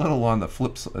a little on the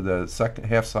the second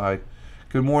half side.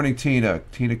 Good morning, Tina.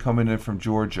 Tina coming in from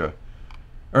Georgia,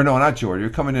 or no, not Georgia. You're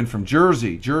coming in from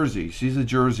Jersey. Jersey. She's a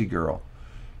Jersey girl,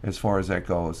 as far as that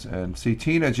goes. And see,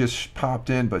 Tina just popped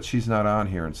in, but she's not on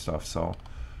here and stuff. So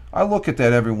I look at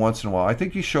that every once in a while. I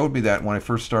think you showed me that when I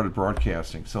first started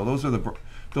broadcasting. So those are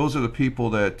the people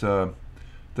that are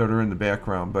in the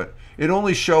background. But it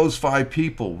only shows 5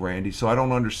 people, Randy. So I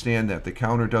don't understand that the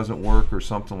counter doesn't work or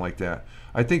something like that.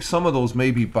 I think some of those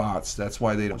may be bots. That's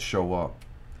why they don't show up.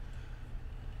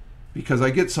 Because I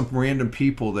get some random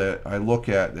people that I look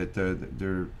at that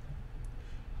they're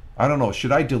I don't know.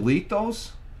 Should I delete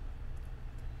those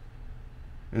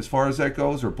as far as that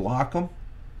goes, or block them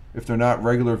if they're not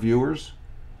regular viewers?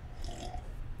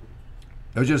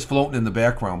 They're just floating in the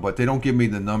background, but they don't give me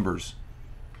the numbers.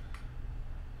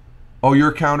 Oh,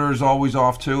 your counter is always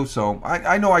off too? So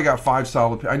I know I got 5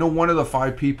 solid. I know one of the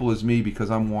 5 people is me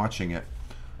because I'm watching it.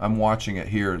 I'm watching it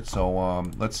here. So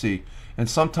let's see. And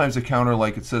sometimes the counter,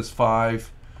 like it says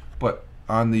 5, but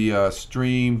on the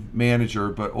stream manager,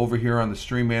 but over here on the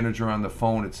stream manager on the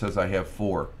phone, it says I have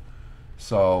 4.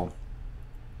 So,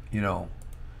 you know,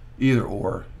 either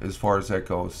or as far as that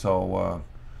goes. So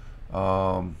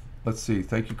let's see.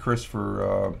 Thank you, Chris,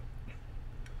 for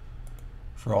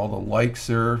all the likes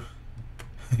there.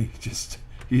 It's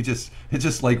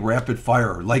just like rapid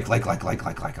fire, like,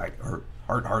 or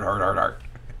heart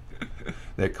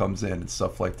that comes in and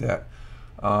stuff like that.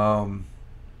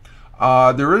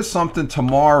 There is something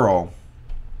tomorrow,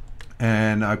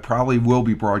 and I probably will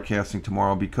be broadcasting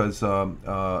tomorrow because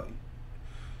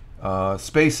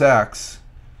SpaceX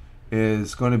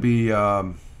is going to be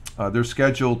they're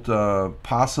scheduled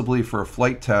possibly for a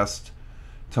flight test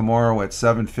tomorrow at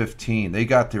 7:15. They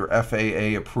got their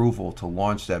FAA approval to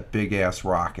launch that big ass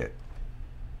rocket,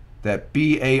 that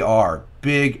BAR,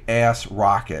 big ass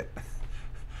rocket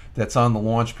that's on the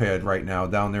launch pad right now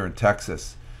down there in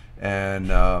Texas. And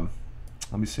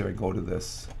let me see if I go to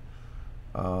this.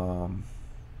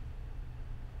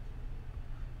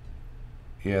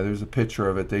 Yeah, there's a picture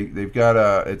of it. They've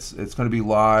got it's going to be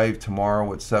live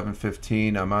tomorrow at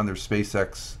 7:15. I'm on their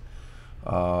SpaceX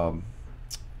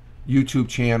YouTube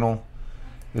channel.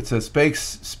 It says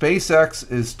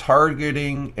SpaceX is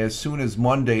targeting as soon as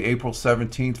Monday, April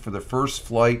 17th, for the first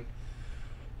flight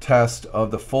test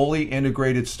of the fully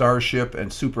integrated Starship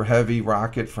and Super Heavy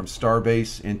rocket from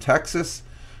Starbase in Texas.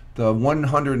 The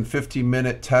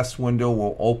 150-minute test window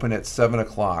will open at 7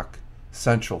 o'clock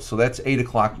Central, so that's 8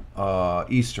 o'clock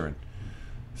Eastern.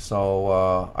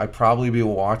 So I probably be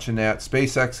watching that.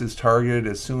 SpaceX is targeted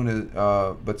as soon as,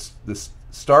 but the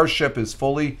Starship is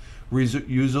fully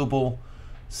reusable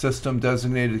system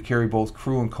designated to carry both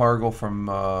crew and cargo from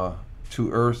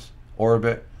to Earth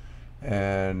orbit,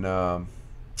 and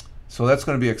so that's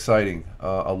going to be exciting.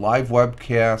 A live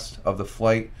webcast of the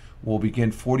flight will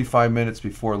begin 45 minutes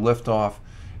before liftoff.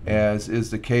 As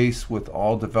is the case with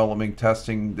all development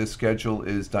testing, this schedule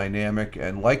is dynamic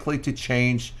and likely to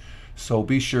change So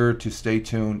be sure to stay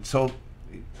tuned. So,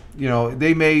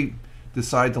 they may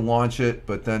decide to launch it,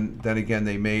 but then again,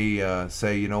 they may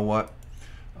say, you know what?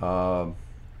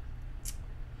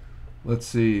 Let's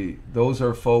see. Those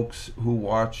are folks who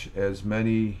watch as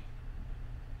many.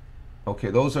 Okay,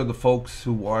 those are the folks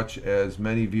who watch as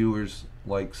many viewers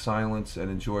like silence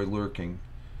and enjoy lurking.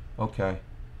 Okay.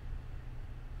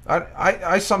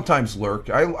 I sometimes lurk.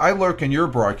 I lurk in your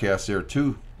broadcast there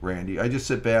too, Randy. I just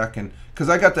sit back and because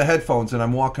I got the headphones and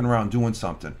I'm walking around doing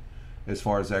something, as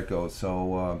far as that goes.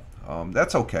 So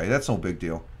that's okay. That's no big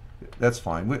deal. That's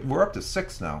fine. We're up to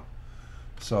 6 now.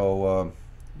 So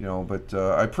but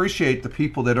I appreciate the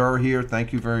people that are here.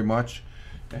 Thank you very much.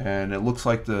 And it looks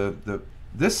like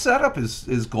this setup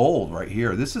is gold right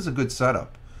here. This is a good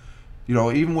setup.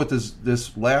 Even with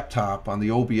this laptop on the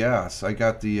OBS, I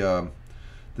got the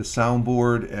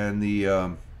soundboard and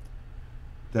the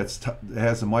it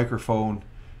has a microphone,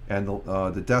 and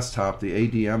the desktop, the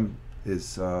ADM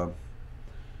is the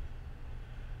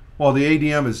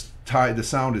ADM is tied. The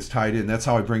sound is tied in. That's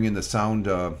how I bring in the sound.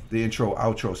 The intro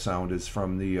outro sound is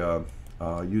from the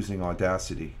using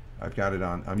Audacity. I've got it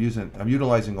on. I'm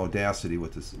utilizing Audacity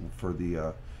with this for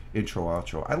the intro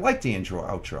outro. I like the intro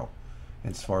outro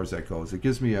as far as that goes. It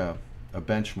gives me a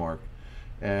benchmark,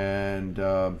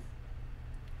 and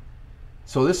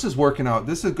so this is working out.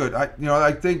 This is good.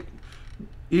 I think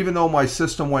even though my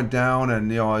system went down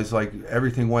and it's like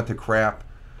everything went to crap,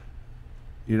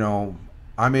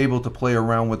 I'm able to play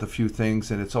around with a few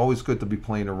things, and it's always good to be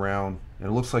playing around. And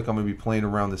it looks like I'm going to be playing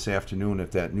around this afternoon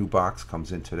if that new box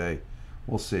comes in today.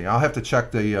 We'll see. I'll have to check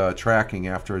the tracking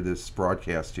after this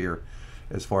broadcast here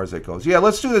as far as that goes. Yeah,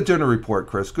 let's do the dinner report,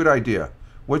 Chris. Good idea.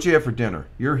 What'd you have for dinner?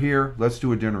 You're here. Let's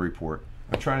do a dinner report.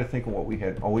 I'm trying to think of what we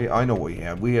had. I know what we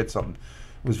had. We had something.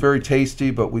 It was very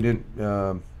tasty, but we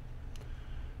didn't.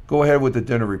 Go ahead with the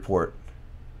dinner report.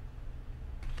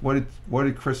 What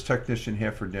did Chris Technician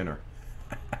have for dinner?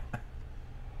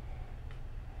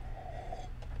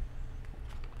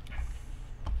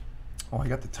 Oh, I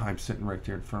got the time sitting right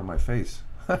there in front of my face.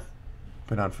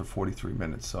 Been on for 43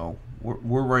 minutes, so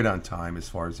we're right on time as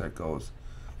far as that goes.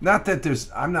 Not that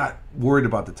I'm not worried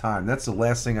about the time. That's the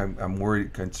last thing I'm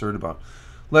concerned about.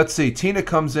 Let's see. Tina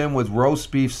comes in with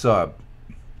roast beef sub.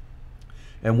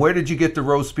 And where did you get the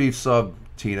roast beef sub,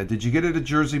 Tina? Did you get it at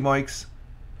Jersey Mike's?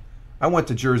 I went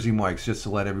to Jersey Mike's just to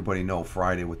let everybody know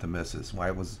Friday with the missus.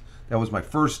 That was my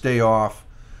first day off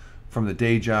from the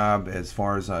day job. As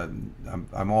far as I'm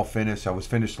all finished. I was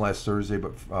finished last Thursday,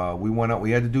 but we went out.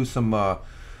 We had to do some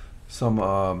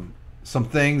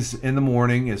things in the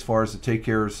morning as far as to take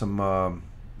care of some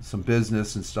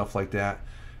business and stuff like that.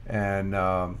 And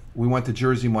we went to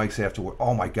Jersey Mike's afterward.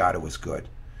 Oh my God, it was good.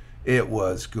 It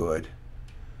was good.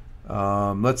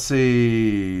 Let's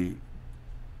see.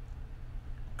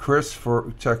 Chris,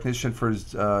 for technician, for his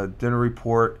dinner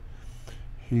report,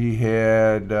 he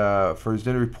had for his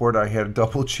dinner report, I had a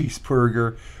double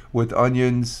cheeseburger with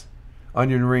onion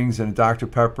rings, and a Dr.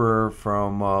 Pepper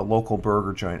from local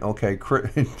burger joint. Okay,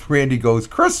 Randy goes,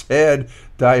 Chris had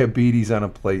diabetes on a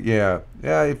plate. Yeah.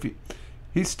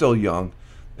 He's still young.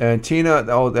 And Tina,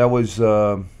 that was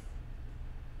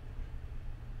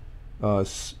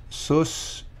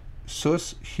Sus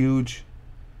huge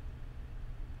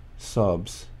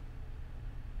subs.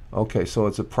 Okay, so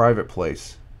it's a private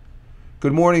place.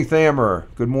 Good morning, Thamer.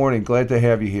 Good morning. Glad to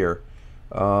have you here.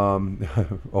 And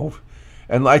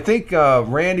I think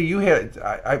Randy, you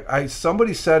had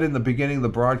somebody said in the beginning of the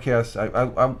broadcast.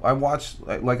 I watched,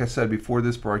 like I said before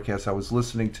this broadcast, I was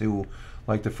listening to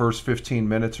like the first 15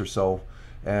 minutes or so,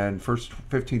 and first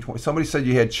 15, 20. Somebody said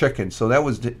you had chicken, so that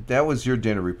was your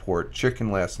dinner report.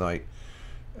 Chicken last night.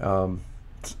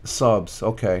 Subs.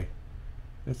 Okay.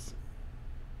 It's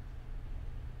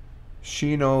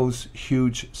Shino's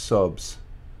huge subs.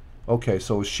 Okay,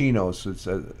 so Shino's. It's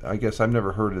I guess I've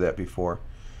never heard of that before.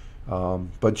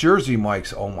 But Jersey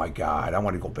Mike's, oh my God, I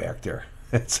want to go back there.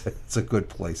 It's a good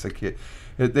place.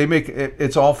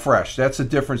 It's all fresh. That's the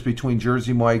difference between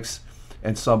Jersey Mike's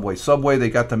and Subway. Subway, they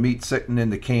got the meat sitting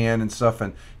in the can and stuff,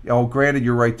 and granted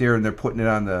you're right there and they're putting it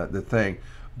on the thing,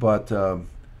 but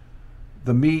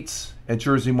the meats at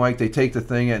Jersey Mike, they take the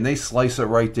thing and they slice it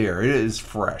right there. It is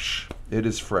fresh. It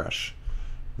is fresh,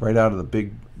 right out of the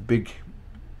big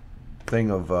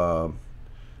thing of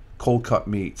cold cut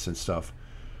meats and stuff.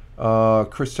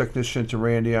 Chris Technician to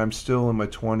Randy, I'm still in my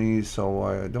 20s, so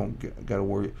I don't gotta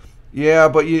worry. Yeah,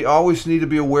 but you always need to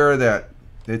be aware of that.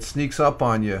 It sneaks up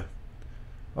on you.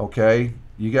 Okay,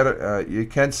 you gotta. You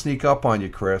can sneak up on you,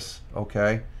 Chris.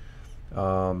 Okay,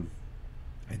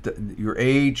 your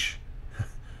age.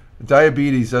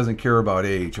 Diabetes doesn't care about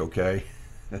age. Okay,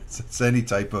 It's any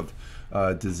type of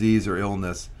disease or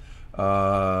illness.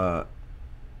 Uh,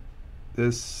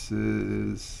 this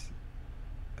is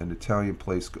an Italian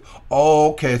place.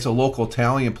 Oh, okay, it's a local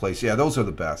Italian place. Yeah, those are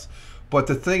the best. But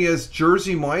the thing is,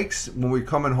 Jersey Mike's, when we're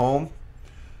coming home,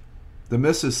 the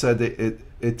missus said that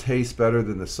it tastes better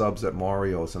than the subs at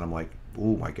Mario's, and I'm like,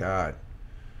 oh my god.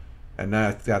 And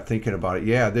then I got thinking about it.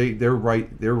 Yeah, they're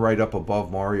right up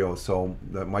above Mario's. So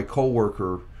my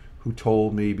coworker who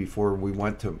told me before we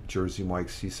went to Jersey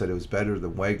Mike's, he said it was better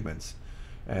than Wegmans,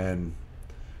 and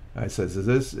I says,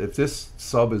 if this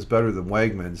sub is better than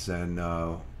Wegmans, then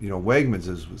Wegmans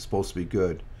is supposed to be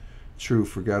good. True,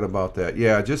 forgot about that.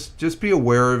 Yeah, just be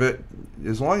aware of it.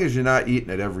 As long as you're not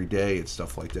eating it every day and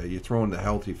stuff like that, you're throwing the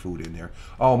healthy food in there.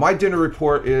 Oh, my dinner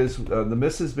report is the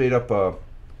missus made up a.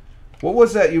 What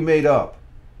was that you made up?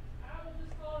 I will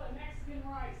just call it Mexican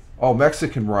rice. Oh,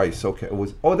 Mexican rice. Okay, it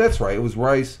was. Oh, that's right. It was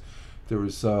rice. There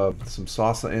was some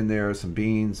salsa in there, some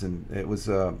beans, and it was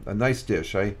a nice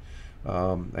dish. I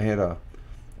had a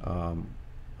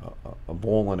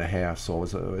bowl and a half, so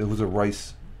it was a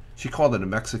rice. She called it a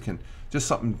Mexican, just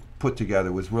something put together.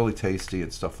 It was really tasty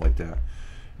and stuff like that,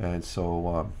 and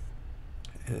so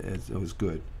it was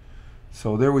good.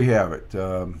 So there we have it.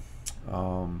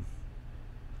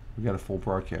 We got a full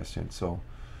broadcast in. So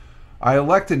I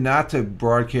elected not to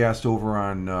broadcast over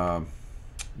on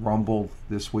Rumble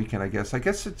this weekend. I guess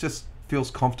it just feels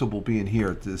comfortable being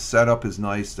here. The setup is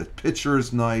nice. The picture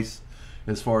is nice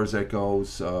as far as that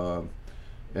goes.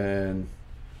 And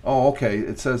okay,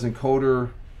 it says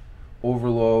encoder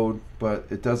overload, but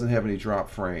it doesn't have any drop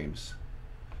frames.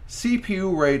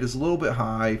 CPU rate is a little bit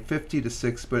high, 50 to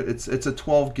 6, but it's a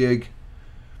 12 gig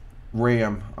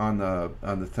RAM on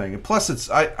the thing. And plus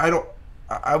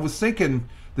I was thinking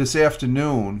this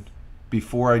afternoon,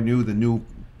 before I knew the new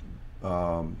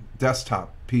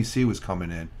desktop PC was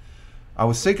coming in, I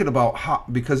was thinking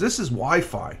about because this is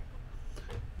Wi-Fi.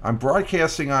 I'm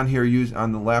broadcasting on here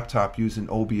on the laptop using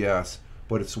OBS,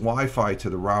 but it's Wi-Fi to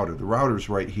the router. The router's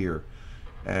right here,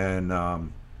 and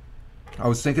I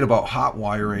was thinking about hot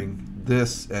wiring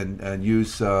this and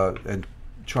use and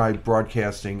try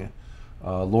broadcasting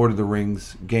Lord of the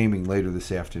Rings gaming later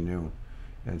this afternoon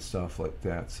and stuff like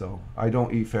that. So I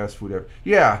don't eat fast food ever.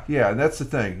 Yeah, that's the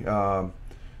thing.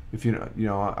 If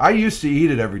I used to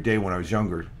eat it every day when I was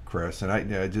younger, Chris, and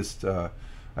I just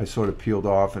I sort of peeled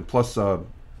off. And plus,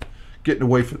 getting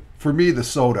away for me, the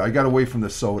soda. I got away from the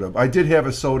soda. I did have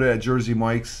a soda at Jersey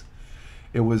Mike's.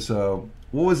 It was what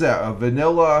was that? A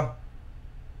vanilla.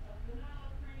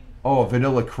 Oh,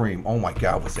 vanilla cream. Oh my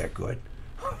God, was that good?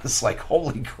 It's like,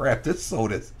 holy crap, this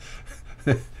soda.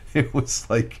 It was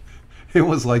like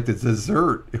the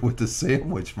dessert with the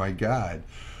sandwich. My God,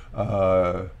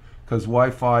 because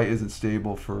Wi-Fi isn't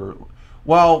stable for.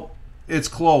 Well, it's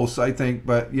close, I think,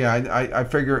 but yeah, I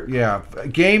figure, yeah,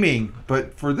 gaming.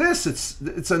 But for this,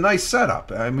 it's a nice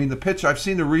setup. I mean, the pitch. I've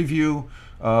seen the review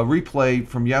replay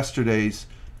from yesterday's.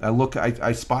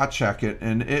 I spot check it,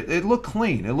 and it looked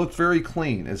clean. It looked very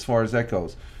clean as far as that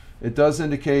goes. It does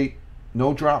indicate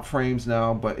no drop frames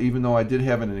now, but even though I did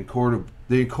have an encoder,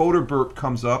 the encoder burp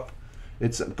comes up.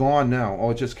 It's gone now.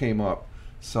 Oh, it just came up.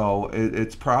 So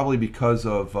it's probably because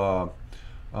of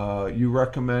you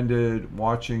recommended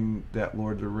watching that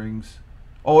Lord of the Rings.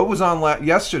 Oh, it was on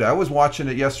yesterday. I was watching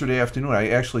it yesterday afternoon. I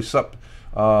actually slept.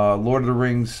 Lord of the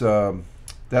Rings.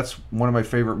 That's one of my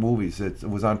favorite movies. It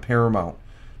was on Paramount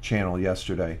Channel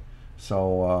yesterday.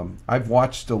 So I've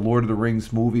watched the Lord of the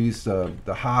Rings movies, The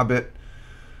Hobbit.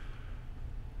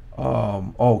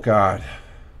 Oh God,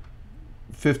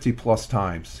 50 plus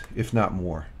times, if not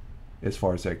more, as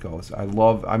far as that goes.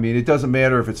 I mean, it doesn't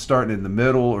matter if it's starting in the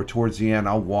middle or towards the end.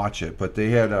 I'll watch it. But they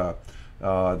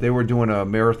were doing a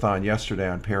marathon yesterday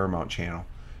on Paramount Channel,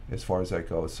 as far as that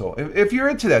goes. So if you're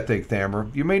into that thing,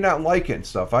 Thammer, you may not like it and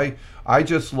stuff. I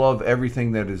just love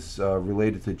everything that is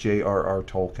related to J.R.R.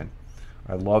 Tolkien.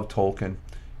 I love Tolkien.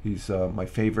 He's my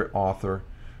favorite author.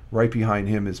 Right behind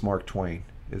him is Mark Twain,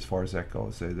 as far as that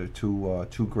goes. They're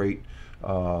two great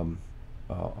authors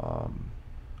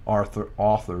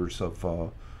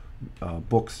of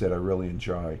books that I really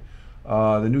enjoy.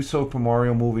 The new Super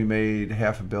Mario movie made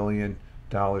 $500 million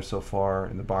so far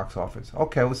in the box office.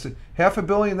 Okay, let's see. $500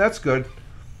 million, that's good.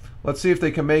 Let's see if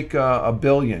they can make $1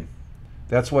 billion.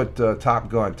 That's what Top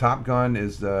Gun. Top Gun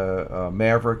is the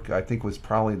Maverick. I think was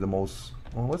probably the most.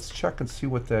 Well, let's check and see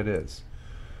what that is.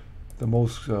 The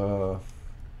most.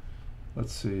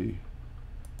 Let's see.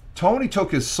 Tony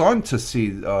took his son to see.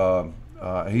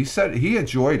 He said he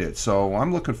enjoyed it, so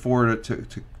I'm looking forward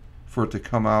for it to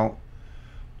come out.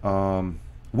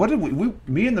 What did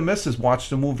me and the missus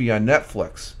watched a movie on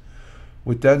Netflix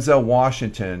with Denzel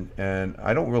Washington, and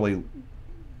I don't really.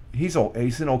 He's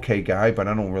an okay guy, but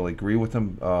I don't really agree with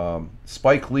him.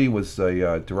 Spike Lee was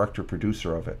the director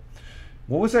producer of it.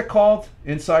 What was that called?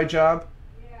 Inside Job.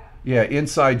 Yeah. Yeah,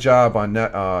 Inside Job on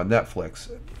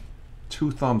Netflix.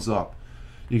 2 thumbs up.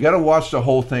 You got to watch the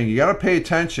whole thing. You got to pay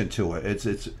attention to it.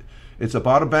 It's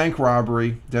about a bank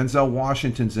robbery. Denzel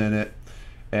Washington's in it,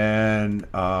 and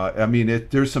I mean,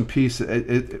 there's some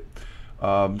pieces.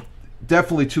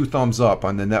 Definitely 2 thumbs up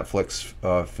on the Netflix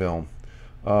film.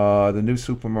 The new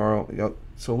Super Mario.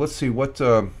 So let's see what's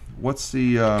the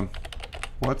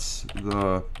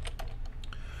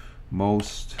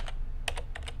most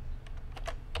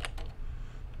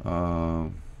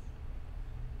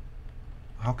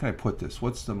how can I put this?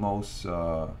 What's the most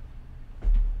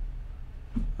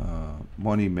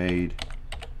money made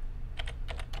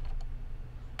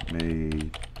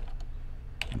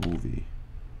movie?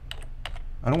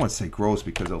 I don't want to say gross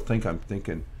because they'll think I'm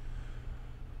thinking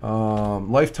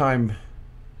Lifetime.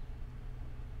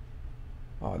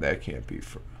 Oh, that can't be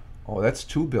for. Oh, that's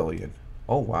 2 billion.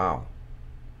 Oh, wow.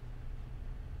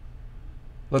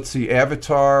 Let's see.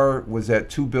 Avatar was at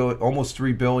 2 billion, almost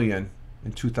 3 billion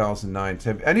in 2009.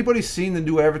 Have anybody seen the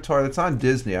new Avatar? That's on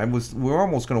Disney. We were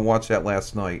almost going to watch that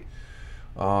last night.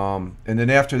 And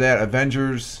then after that,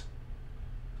 Avengers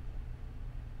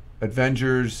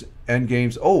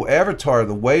Endgames. Oh, Avatar: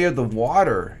 The Way of the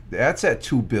Water. That's at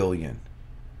 2 billion.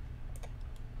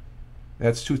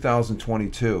 That's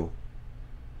 2022.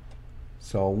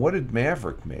 So what did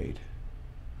Maverick made?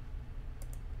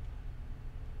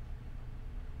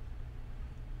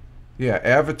 Yeah,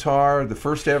 Avatar, the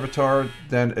first Avatar,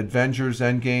 then Avengers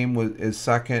Endgame is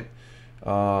second.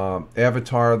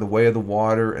 Avatar, The Way of the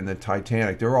Water, and then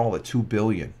Titanic. They're all at 2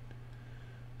 billion.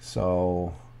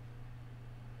 So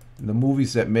the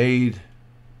movies that made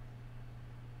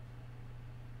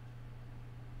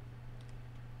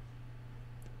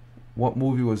what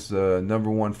movie was the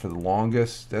 #1 for the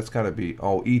longest? That's got to be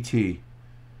E.T.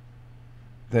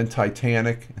 Then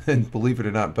Titanic, and believe it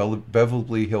or not,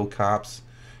 Beverly Hill Cops,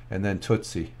 and then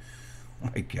Tootsie. Oh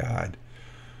my God.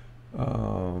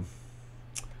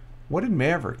 What did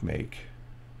Maverick make?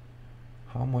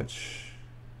 How much?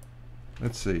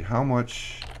 Let's see. How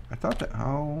much? I thought that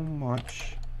how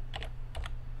much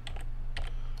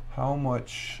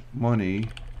money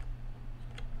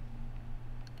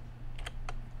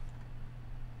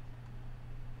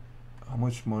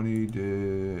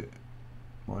did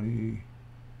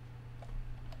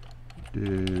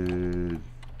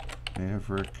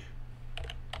Maverick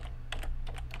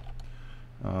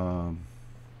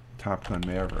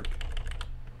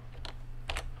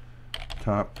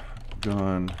Top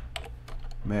Gun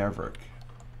Maverick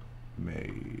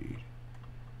made?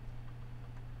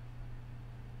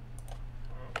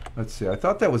 Let's see. I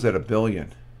thought that was at 1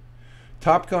 billion.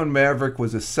 Top Gun Maverick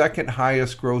was the second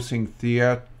highest grossing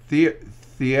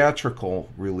theatrical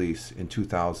release in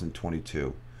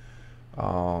 2022,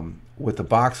 with the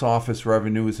box office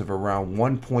revenues of around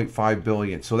 1.5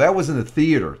 billion. So that was in the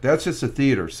theater. That's just a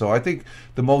theater. So I think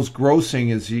the most grossing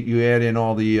is you add in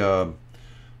all the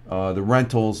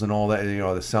rentals and all that,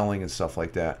 the selling and stuff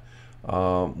like that.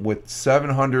 With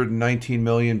 719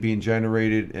 million being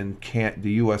generated in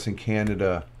the U.S. and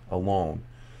Canada alone.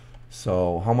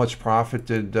 So how much profit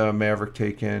did Maverick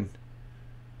take in?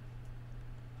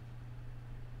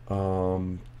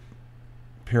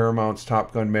 Paramount's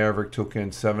Top Gun Maverick took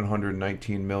in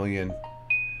 719 million.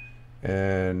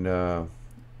 And who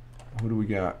do we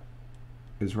got?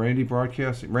 Is Randy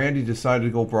broadcasting? Randy decided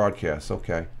to go broadcast.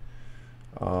 Okay.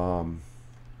 Well,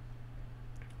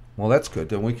 that's good.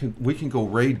 Then we can go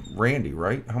raid Randy,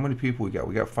 right? How many people we got?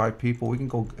 We got 5 people. We can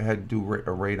go ahead and do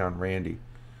a raid on Randy.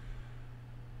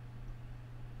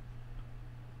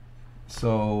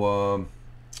 So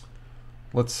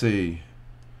let's see.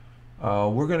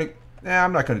 We're gonna.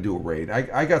 I'm not gonna do a raid.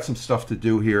 I got some stuff to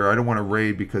do here. I don't want to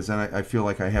raid because then I feel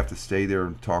like I have to stay there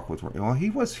and talk with. Well, he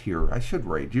was here. I should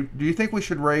raid. Do you think we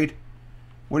should raid?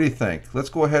 What do you think? Let's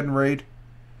go ahead and raid.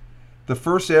 The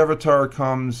first Avatar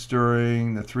comes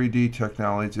during the 3D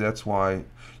technology. That's why.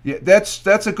 Yeah,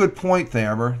 that's a good point,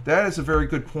 Thammer. That is a very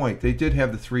good point. They did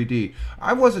have the 3D.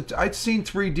 I'd seen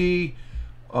 3D.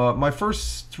 My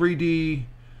first 3D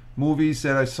movies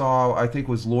that I saw, I think,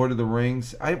 was Lord of the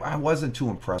Rings. I wasn't too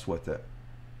impressed with it.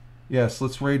 Yes,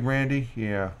 let's raid Randy.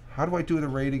 Yeah. How do I do the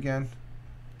raid again?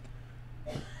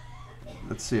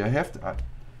 Let's see. I have to.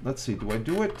 Let's see. Do I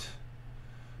do it?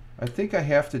 I think I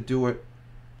have to do it.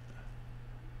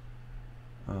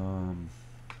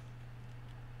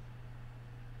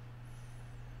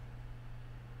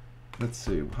 let's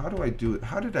see. How do I do it?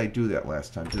 How did I do that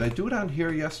last time? Did I do it on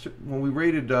here yesterday when we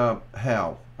rated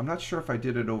Hal? I'm not sure if I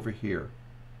did it over here.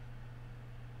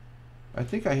 I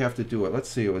think I have to do it. Let's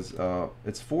see. It was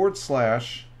it's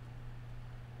 /.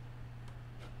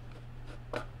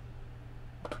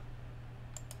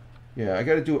 Yeah, I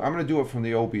got to do. I'm going to do it from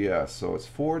the OBS. So it's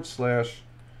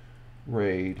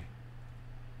 /raid.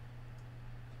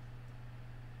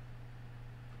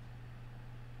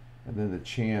 And then the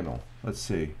channel. Let's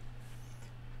see.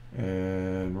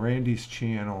 And Randy's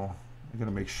channel. I got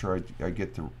to make sure I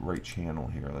get the right channel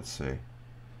here. Let's see.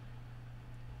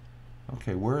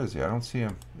 Okay, where is he? I don't see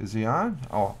him. Is he on?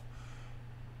 Oh,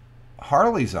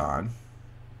 Harley's on.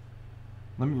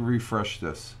 Let me refresh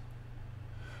this.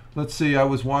 Let's see. I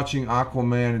was watching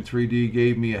Aquaman in 3D.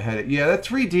 Gave me a headache. Yeah, that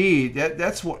 3D.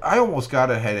 That's what I almost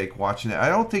got a headache watching it. I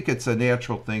don't think it's a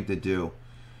natural thing to do.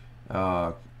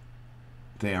 Thammer.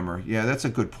 Yeah, that's a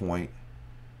good point.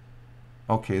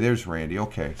 Okay, there's Randy.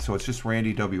 Okay, so it's just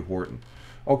Randy W. Horton.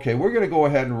 Okay, we're gonna go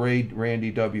ahead and raid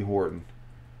Randy W. Horton.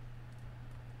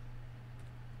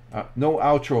 No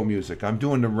outro music. I'm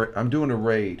doing a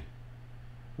raid.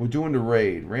 We're doing the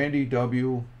raid. Randy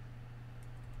W.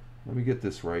 Let me get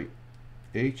this right.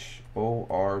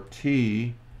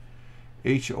 H-O-R-T.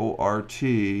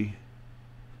 H-O-R-T-O-N.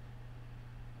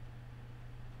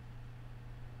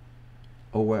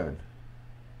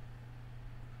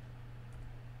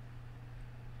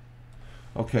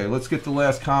 Okay, let's get the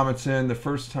last comments in. The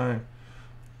first time.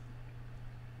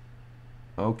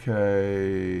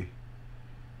 Okay.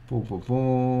 Boom, boom,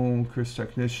 boom. Chris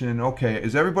Technician. Okay,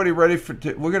 is everybody ready for...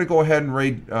 we're going to go ahead and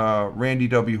raid Randy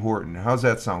W. Horton. How's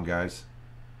that sound, guys?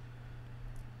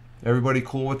 Everybody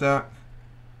cool with that?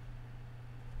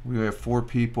 We have 4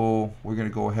 people. We're going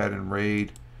to go ahead and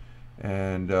raid.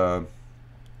 And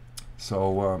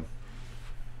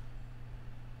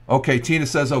okay, Tina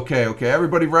says okay. Okay,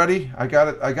 everybody ready? I got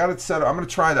it set up. I'm going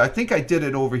to try that. I think I did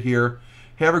it over here.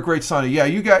 Have a great Sunday. Yeah,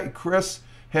 you got Chris.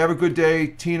 Have a good day.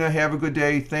 Tina, have a good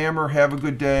day. Thammer, have a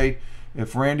good day.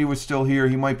 If Randy was still here,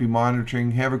 he might be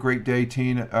monitoring. Have a great day,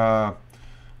 Tina.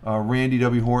 Randy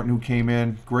W. Horton, who came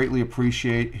in. Greatly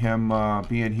appreciate him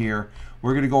being here.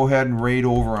 We're going to go ahead and raid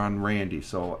over on Randy.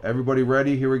 So everybody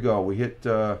ready? Here we go. We hit,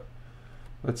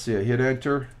 let's see, I hit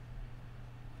enter.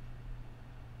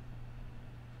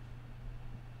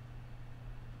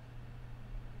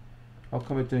 How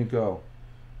come it didn't go?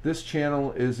 This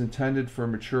channel is intended for a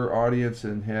mature audience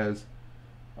and has,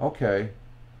 okay,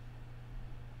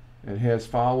 it has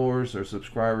followers or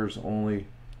subscribers only.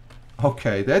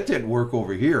 Okay, that didn't work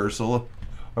over here. So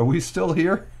are we still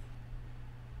here?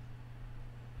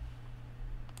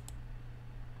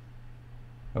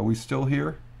 Are we still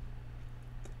here?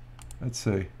 Let's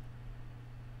see.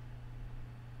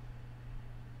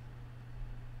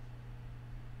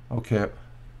 Okay.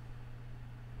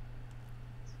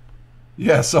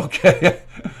 Yes, okay.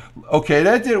 Okay,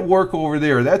 that didn't work over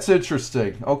there. That's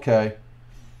interesting. Okay.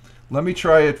 Let me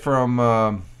try it from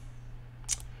over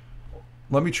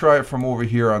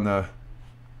here on the,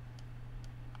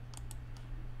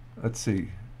 let's see.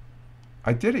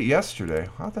 I did it yesterday.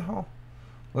 How the hell?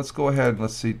 Let's go ahead and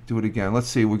let's see, do it again. Let's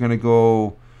see, we're going to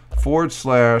go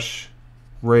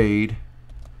 /raid.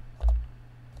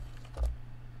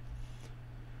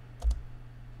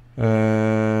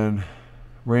 And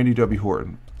Randy W.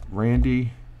 Horton.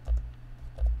 Randy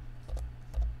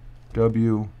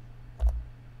W.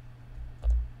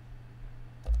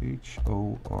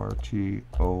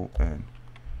 Horton.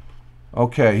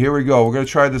 Okay, here we go. We're going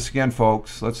to try this again,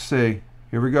 folks. Let's see.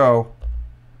 Here we go.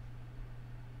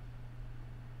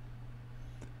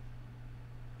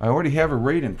 I already have a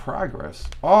raid in progress.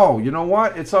 Oh, you know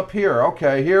what? It's up here.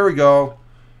 Okay, here we go.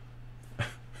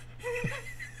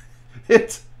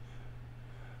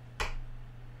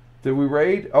 Did we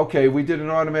raid? Okay, we did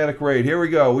an automatic raid. Here we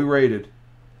go. We raided.